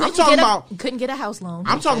say this. I'm talking about. Couldn't get a house loan.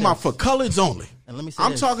 I'm talking about for coloreds only. And let me say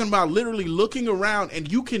I'm this. talking about literally looking around,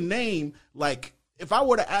 and you can name, like, if I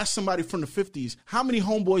were to ask somebody from the 50s, how many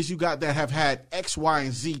homeboys you got that have had X, Y,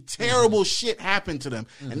 and Z terrible shit happen to them,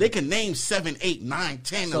 and they can name 7, 8, 9,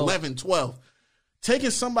 10, 11, 12.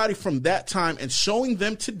 Taking somebody from that time and showing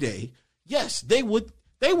them today, yes, they would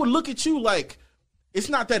look at you like, it's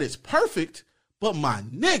not that it's perfect, but my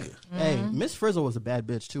nigga. Hey, Miss Frizzle was a bad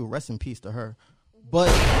bitch too. Rest in peace to her. But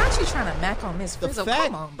Not you trying to mac on Miss the Frizzle. fact,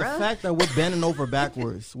 Come on, the bro. fact that we're bending over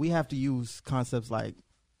backwards, we have to use concepts like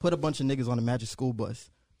put a bunch of niggas on a magic school bus.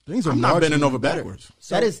 Things are I'm not bending marginally over better. backwards.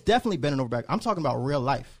 That is definitely bending over back. I'm talking about real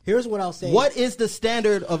life. Here's what I'll say. What is the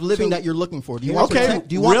standard of living that you're looking for? Do you want Okay,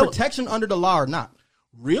 do you want real- protection under the law or not?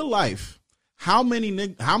 Real life, how many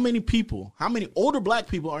older black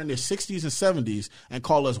people are in their 60s and 70s and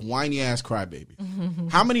call us whiny ass crybaby?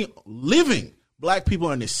 How many living black people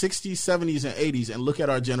are in their 60s, 70s, and 80s and look at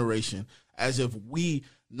our generation as if we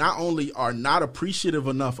not only are not appreciative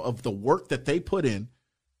enough of the work that they put in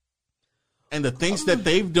and the things that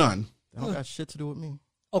they've done? That don't got shit to do with me.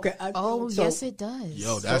 Okay. Yes, it does.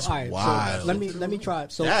 Yo, that's all right, wild. So let me try.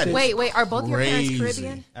 So That is- Wait, are both your parents Crazy.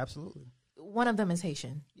 Caribbean? Absolutely. One of them is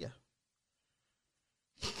Haitian. Yeah.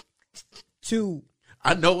 two.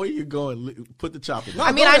 I know where you're going. Put the chopper down.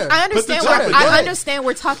 I mean, go I ahead. understand. Put the chopper down. I understand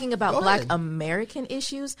we're talking about Go Black ahead. American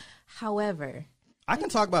issues. However, I can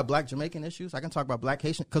talk about Black Jamaican issues. I can talk about Black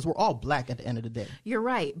Haitian because we're all black at the end of the day. you're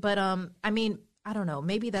right. But I mean, I don't know.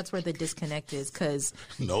 Maybe that's where the disconnect is. Because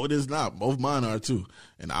No, it is not. Both mine are too.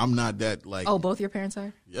 And I'm not that like, both your parents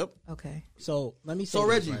are. yep. Okay. So let me say. So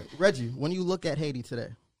this, Reggie, right? when you look at Haiti today,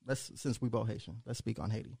 since we both Haitian, let's speak on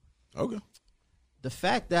Haiti. Okay. The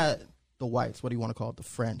fact that the whites, what do you want to call it, the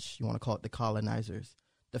French, you want to call it the colonizers,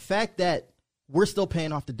 the fact that we're still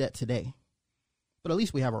paying off the debt today, but at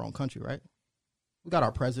least we have our own country, right? We got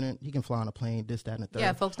our president. He can fly on a plane, this, that, and the third.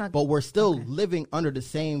 Yeah, folks not. But we're still Okay. living under the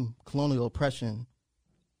same colonial oppression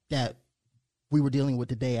that we were dealing with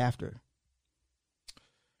the day after.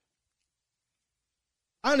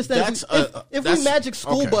 I understand That's if that's- we magic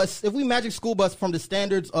school okay. bus, if we magic school bus from the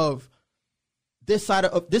standards of this side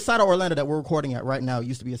of Orlando that we're recording at right now, it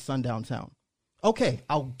used to be a sundown town. Okay,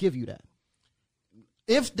 I'll give you that.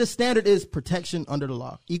 If the standard is protection under the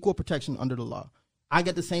law, equal protection under the law, I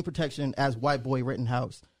get the same protection as white boy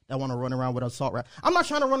Rittenhouse that want to run around with an assault rifle. I'm not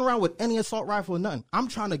trying to run around with any assault rifle or nothing. I'm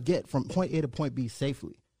trying to get from point A to point B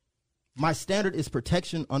safely. My standard is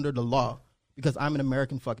protection under the law because I'm an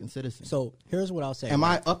American fucking citizen. So here's what I'll say. Am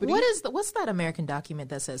right? I uppity? What's that American document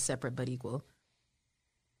that says separate but equal?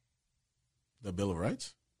 The Bill of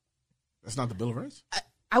Rights? That's not the Bill of Rights?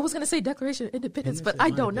 I was going to say Declaration of Independence, but I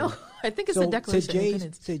don't know. I think it's the Declaration of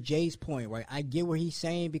Independence. To Jay's point, right? I get what he's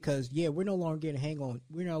saying because we're no longer getting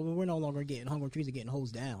we're no longer getting hung on trees and getting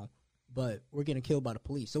hosed down, but we're getting killed by the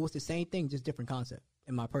police. So it's the same thing, just different concept,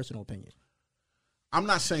 in my personal opinion. I'm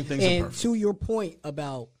not saying things are And perfect. to your point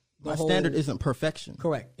about My standard isn't perfection.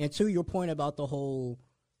 correct, and to your point about the whole,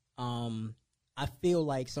 I feel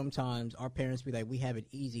like sometimes our parents be like, we have it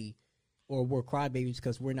easy, or we're crybabies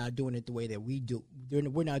because we're not doing it the way that we do.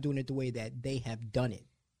 We're not doing it the way that they have done it.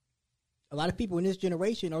 A lot of people in this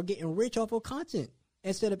generation are getting rich off of content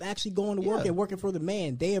instead of actually going to work Yeah. and working for the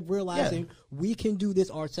man. They have realizing we can do this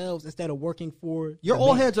ourselves instead of working for Your the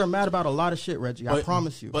old man. heads are mad about a lot of shit, Reggie. I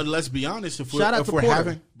promise you. But let's be honest, if Shout out to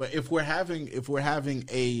Porter.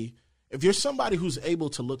 if you're somebody who's able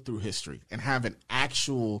to look through history and have an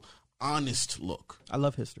actual honest look, I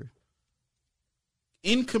love history.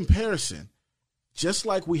 in comparison, just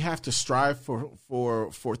like we have to strive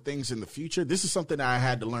for things in the future, this is something that I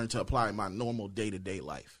had to learn to apply in my normal day-to-day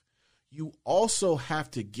life. You also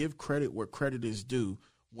have to give credit where credit is due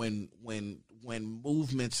when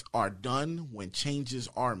movements are done, when changes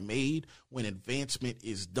are made, when advancement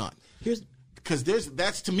is done. Because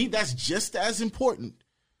that's just as important.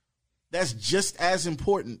 That's just as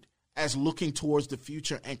important as looking towards the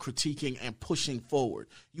future and critiquing and pushing forward.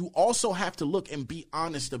 You also have to look and be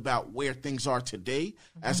honest about where things are today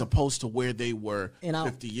as opposed to where they were And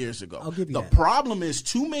 50 years ago. I'll give you the that. problem is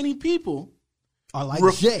too many people I like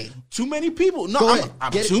ref- Jay. Too many people. No, Go I'm, ahead.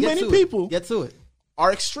 I'm Get it- too get many to it. people Get to it.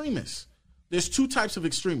 are extremists. There's two types of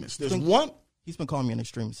extremists. There's one. He's been calling me an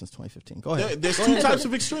extremist since 2015. Go ahead. There's two types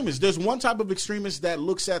of extremists. There's one type of extremist that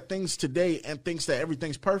looks at things today and thinks that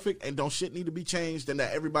everything's perfect and don't shit need to be changed and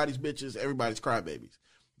that everybody's bitches, everybody's crybabies.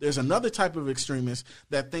 There's another type of extremist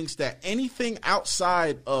that thinks that anything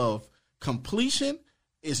outside of completion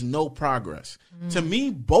is no progress. To me,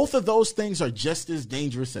 both of those things are just as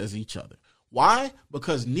dangerous as each other. Why?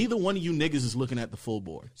 Because neither one of you niggas is looking at the full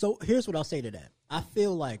board. So here's what I'll say to that. I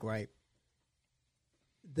feel like, right,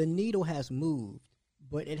 the needle has moved,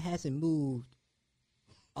 but it hasn't moved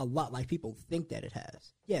a lot like people think that it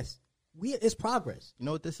has. Yes, it's progress. You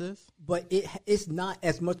know what this is? But it's not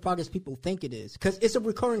as much progress people think it is, because it's a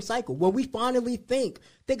recurring cycle where we finally think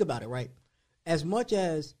about it, right? As much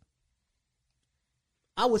as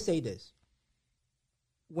I would say this,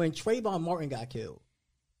 when Trayvon Martin got killed,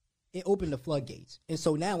 it opened the floodgates. And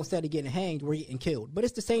so now instead of getting hanged, we're getting killed. But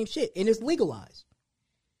it's the same shit, and it's legalized.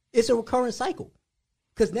 It's a recurring cycle.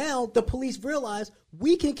 Because now the police realize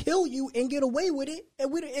we can kill you and get away with it.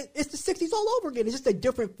 And it's the 60s all over again. It's just a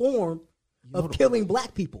different form of killing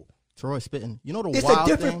black people. Troy spitting. You know the It's wild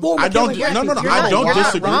a different thing? form of killing black people. I don't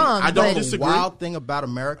disagree. wrong, I don't but- disagree. The wild thing about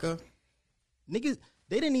America, niggas,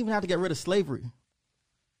 they didn't even have to get rid of slavery.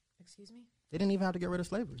 Excuse me? They didn't even have to get rid of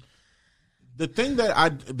slavery. The thing that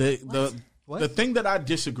the thing that I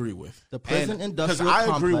disagree with, The prison industrial because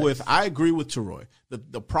complex. I agree with Teroy.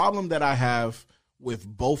 The problem that I have with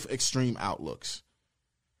both extreme outlooks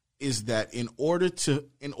is that in order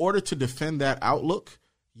to defend that outlook,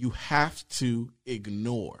 you have to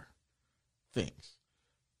ignore things.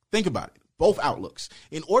 Think about it. Both outlooks.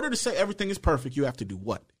 In order to say everything is perfect, you have to do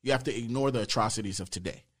what? You have to ignore the atrocities of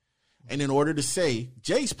today. And in order to say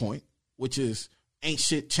Jay's point, which is ain't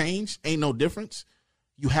shit changed, ain't no difference,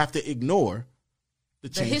 you have to ignore the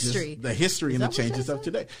changes, history. the history and the that what Jay changes of said?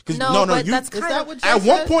 today. 'Cause but you, that's Is kind that of what Jay at one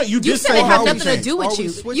said? point you You just said said it had nothing nothing to changed. do Are with we you.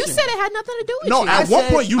 switching? You said it had nothing to do with No, you. at one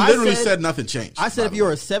point you I literally said- said nothing changed. I said by if the you're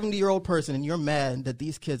way. a 70-year-old person and you're mad that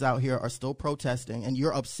these kids out here are still protesting and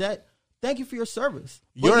you're upset, thank you for your service.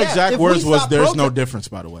 But Your yeah, exact if we words was stop there's no prote- difference,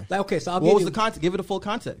 by the way. Like, okay, so I'll What give was you the context? Give it a full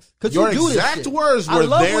context. Because Your you do this exact shit. words I were,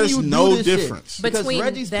 love when "There's you do no this shit." difference. Because Between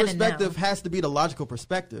Reggie's then and perspective now. has to be the logical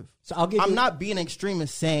perspective. So I'll give I'm you- not being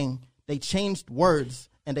extremist saying they changed words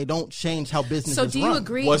and they don't change how business So is do you run.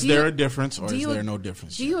 agree? Was do there you- a difference or do is you- there no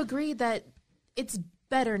difference? Do you agree that it's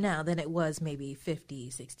better now than it was maybe 50,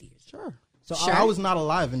 60 years ago? Sure. So Sure. I was not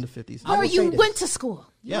alive in the 50s. I Or will you say this. went to school.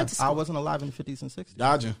 You Yeah, went to school. I wasn't alive in the 50s and 60s.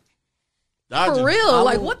 Dodging. For real? I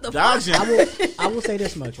Like, will- what the Dodging. fuck? I will say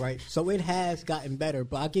this much, right? So it has gotten better,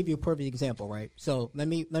 but I'll give you a perfect example, right? So let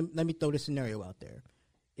me throw this scenario out there.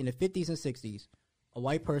 In the 50s and 60s, a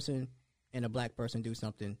white person and a black person do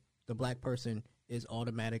something. The black person is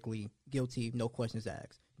automatically guilty, no questions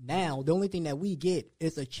asked. Now, the only thing that we get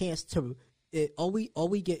is a chance to all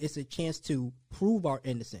we get is a chance to prove our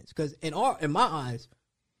innocence. Because in my eyes,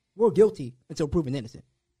 we're guilty until proven innocent.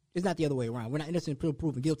 It's not the other way around. We're not innocent until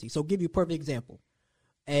proven guilty. So, I'll give you a perfect example.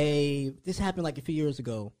 This happened like a few years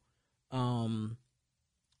ago.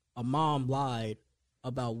 A mom lied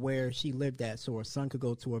about where she lived at so her son could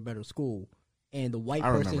go to a better school, and the white I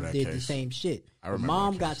remember person that did the case. same shit. I The remember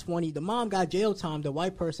mom that got case. 20. The mom got jail time. The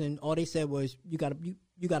white person, all they said was you got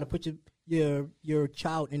to put your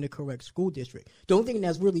child in the correct school district. The only thing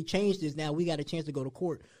that's really changed is now we got a chance to go to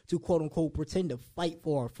court to quote unquote pretend to fight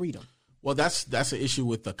for our freedom. Well, that's an issue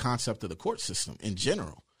with the concept of the court system in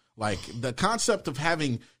general. Like the concept of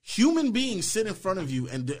having human beings sit in front of you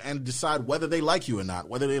and decide whether they like you or not,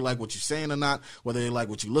 whether they like what you're saying or not, whether they like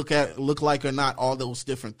what you look like or not, all those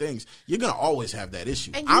different things. You're gonna always have that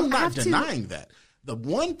issue. And you I'm not have to- denying that. The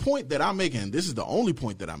one point that I'm making, and this is the only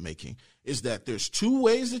point that I'm making, is that there's two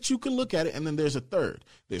ways that you can look at it, and then there's a third.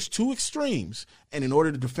 There's two extremes, and in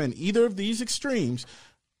order to defend either of these extremes,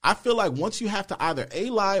 I feel like once you have to either A,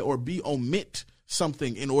 lie or B, omit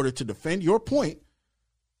something in order to defend your point,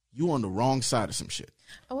 you on the wrong side of some shit.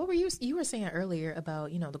 Oh, what were you were saying earlier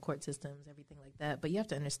about, the court systems, everything like that. But you have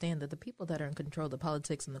to understand that the people that are in control of the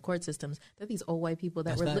politics and the court systems, they're these old white people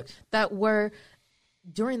that That's facts. that were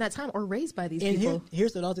during that time or raised by these And people.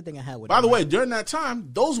 here's the other thing I had with By it, the right? way, during that time,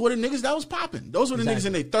 those were the niggas that was popping. Those were the niggas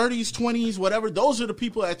in their 30s, 20s, whatever. Those are the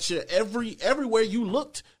people at your everywhere you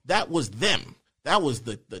looked, that was them. That was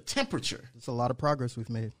the temperature. It's a lot of progress we've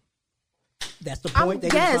made. That's the point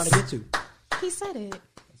that you're trying to get to. He said it.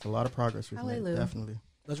 It's a lot of progress we've Hallelujah. made, definitely.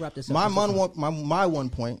 Let's wrap this up. My one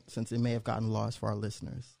point, since it may have gotten lost for our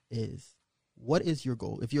listeners, is what is your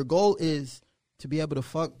goal? If your goal is to be able to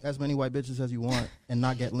fuck as many white bitches as you want and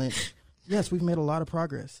not get lynched, yes, we've made a lot of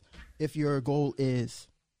progress. If your goal is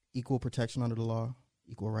equal protection under the law,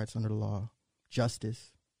 equal rights under the law,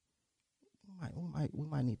 justice, we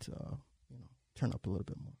might need to turn up a little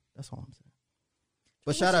bit more. That's all I'm saying.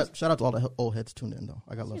 But shout out to all the old heads tuned in though.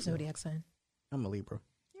 I got love. What's your zodiac sign? I'm a Libra.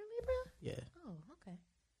 You're a Libra? Yeah. Oh, okay.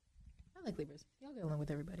 I like Libras. Y'all get along with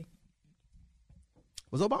everybody.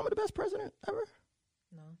 Was Obama the best president ever?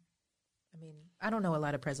 No. mean, I don't know a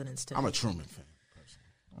lot of presidents. I'm a Truman fan. Personally.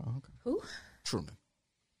 Oh, okay. Who? Truman.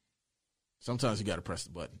 Sometimes you got to press the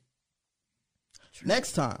button.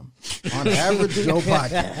 Next time on Average Joe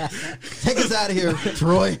Podcast. Take us out of here,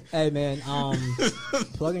 Troy. Hey, man,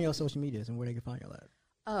 plug in your social medias and where they can find y'all at.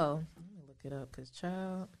 Oh, let me look it up, because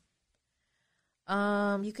child.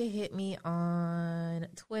 You can hit me on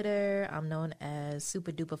Twitter. I'm known as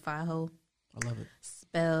Super Duper Fiho. I love it.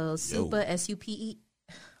 Spell Super S-U-P-E.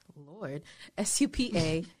 Lord.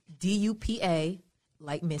 S-U-P-A-D-U-P-A,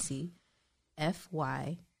 like Missy.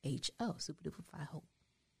 F-Y-H-O. Super Duper Fiho.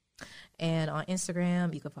 And on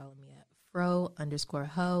Instagram, you can follow me at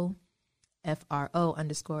fro_ho,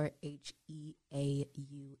 FRO_HEAUX.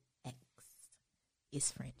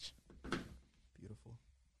 It's French. Beautiful.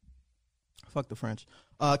 Fuck the French.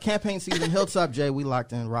 Campaign season, Hilltop J. We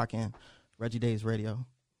locked in, rocking. Reggie Days Radio.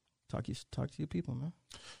 Talk to you people, man.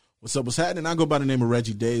 What's up? What's happening? I go by the name of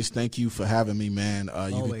Reggie Days. Thank you for having me, man.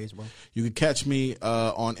 Always, bro. You can catch me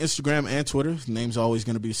on Instagram and Twitter. The name's always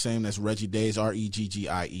going to be the same. That's Reggie Days,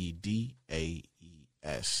 REGGIEDAES.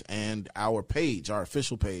 And our page, our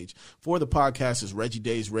official page for the podcast is Reggie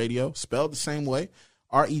Days Radio, spelled the same way,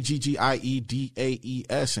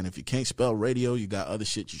 REGGIEDAES. And if you can't spell radio, you got other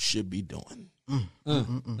shit you should be doing.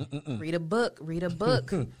 Read a book. Read a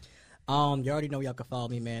book. You already know y'all can follow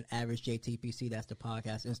me, man. Average JTPC. That's the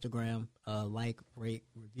podcast Instagram. Like, rate,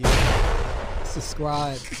 review,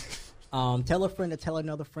 subscribe. Tell a friend to tell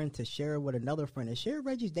another friend to share with another friend, and share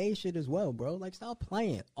Reggie's Day shit as well, bro. Like, stop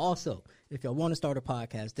playing. Also, if y'all want to start a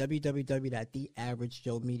podcast,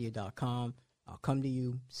 www.theaveragejoemedia.com. I'll come to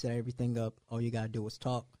you, set everything up. All you gotta do is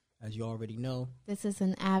talk, as you already know. This is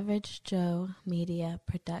an Average Joe Media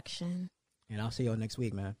production. And I'll see y'all next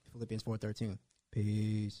week, man. Philippians 4:13.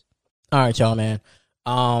 Peace. All right, y'all, man.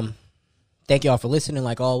 Thank y'all for listening,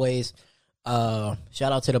 like always. Shout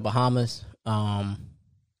out to the Bahamas. I'm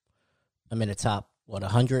in the top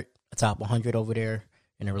 100 over there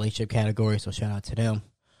in the relationship category, so shout out to them.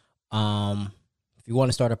 If you want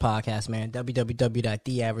to start a podcast, man,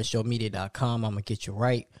 www.theaveragejoemedia.com. I'm gonna get you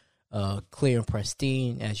right, clear and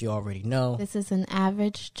pristine, as you already know. This is an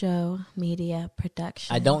Average Joe Media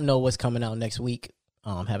production. I don't know what's coming out next week.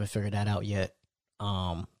 Haven't figured that out yet.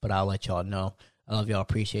 But I'll let y'all know. I love y'all.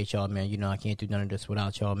 Appreciate y'all, man. You know I can't do none of this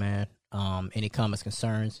without y'all, man. Any comments,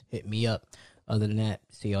 concerns, hit me up. Other than that,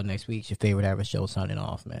 see y'all next week. It's your favorite Average Joe signing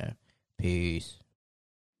off, man. Peace.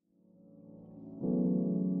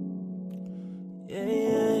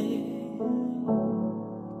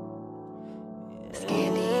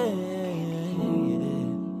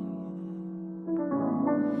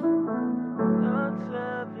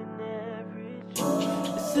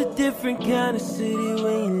 It's a different kind of city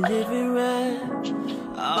when you live it right.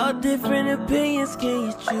 All different opinions, can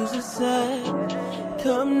you choose a side?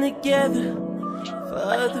 Come together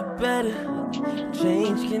for the better.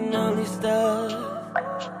 Change can only start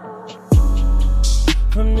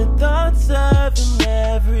from the thoughts of an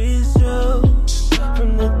average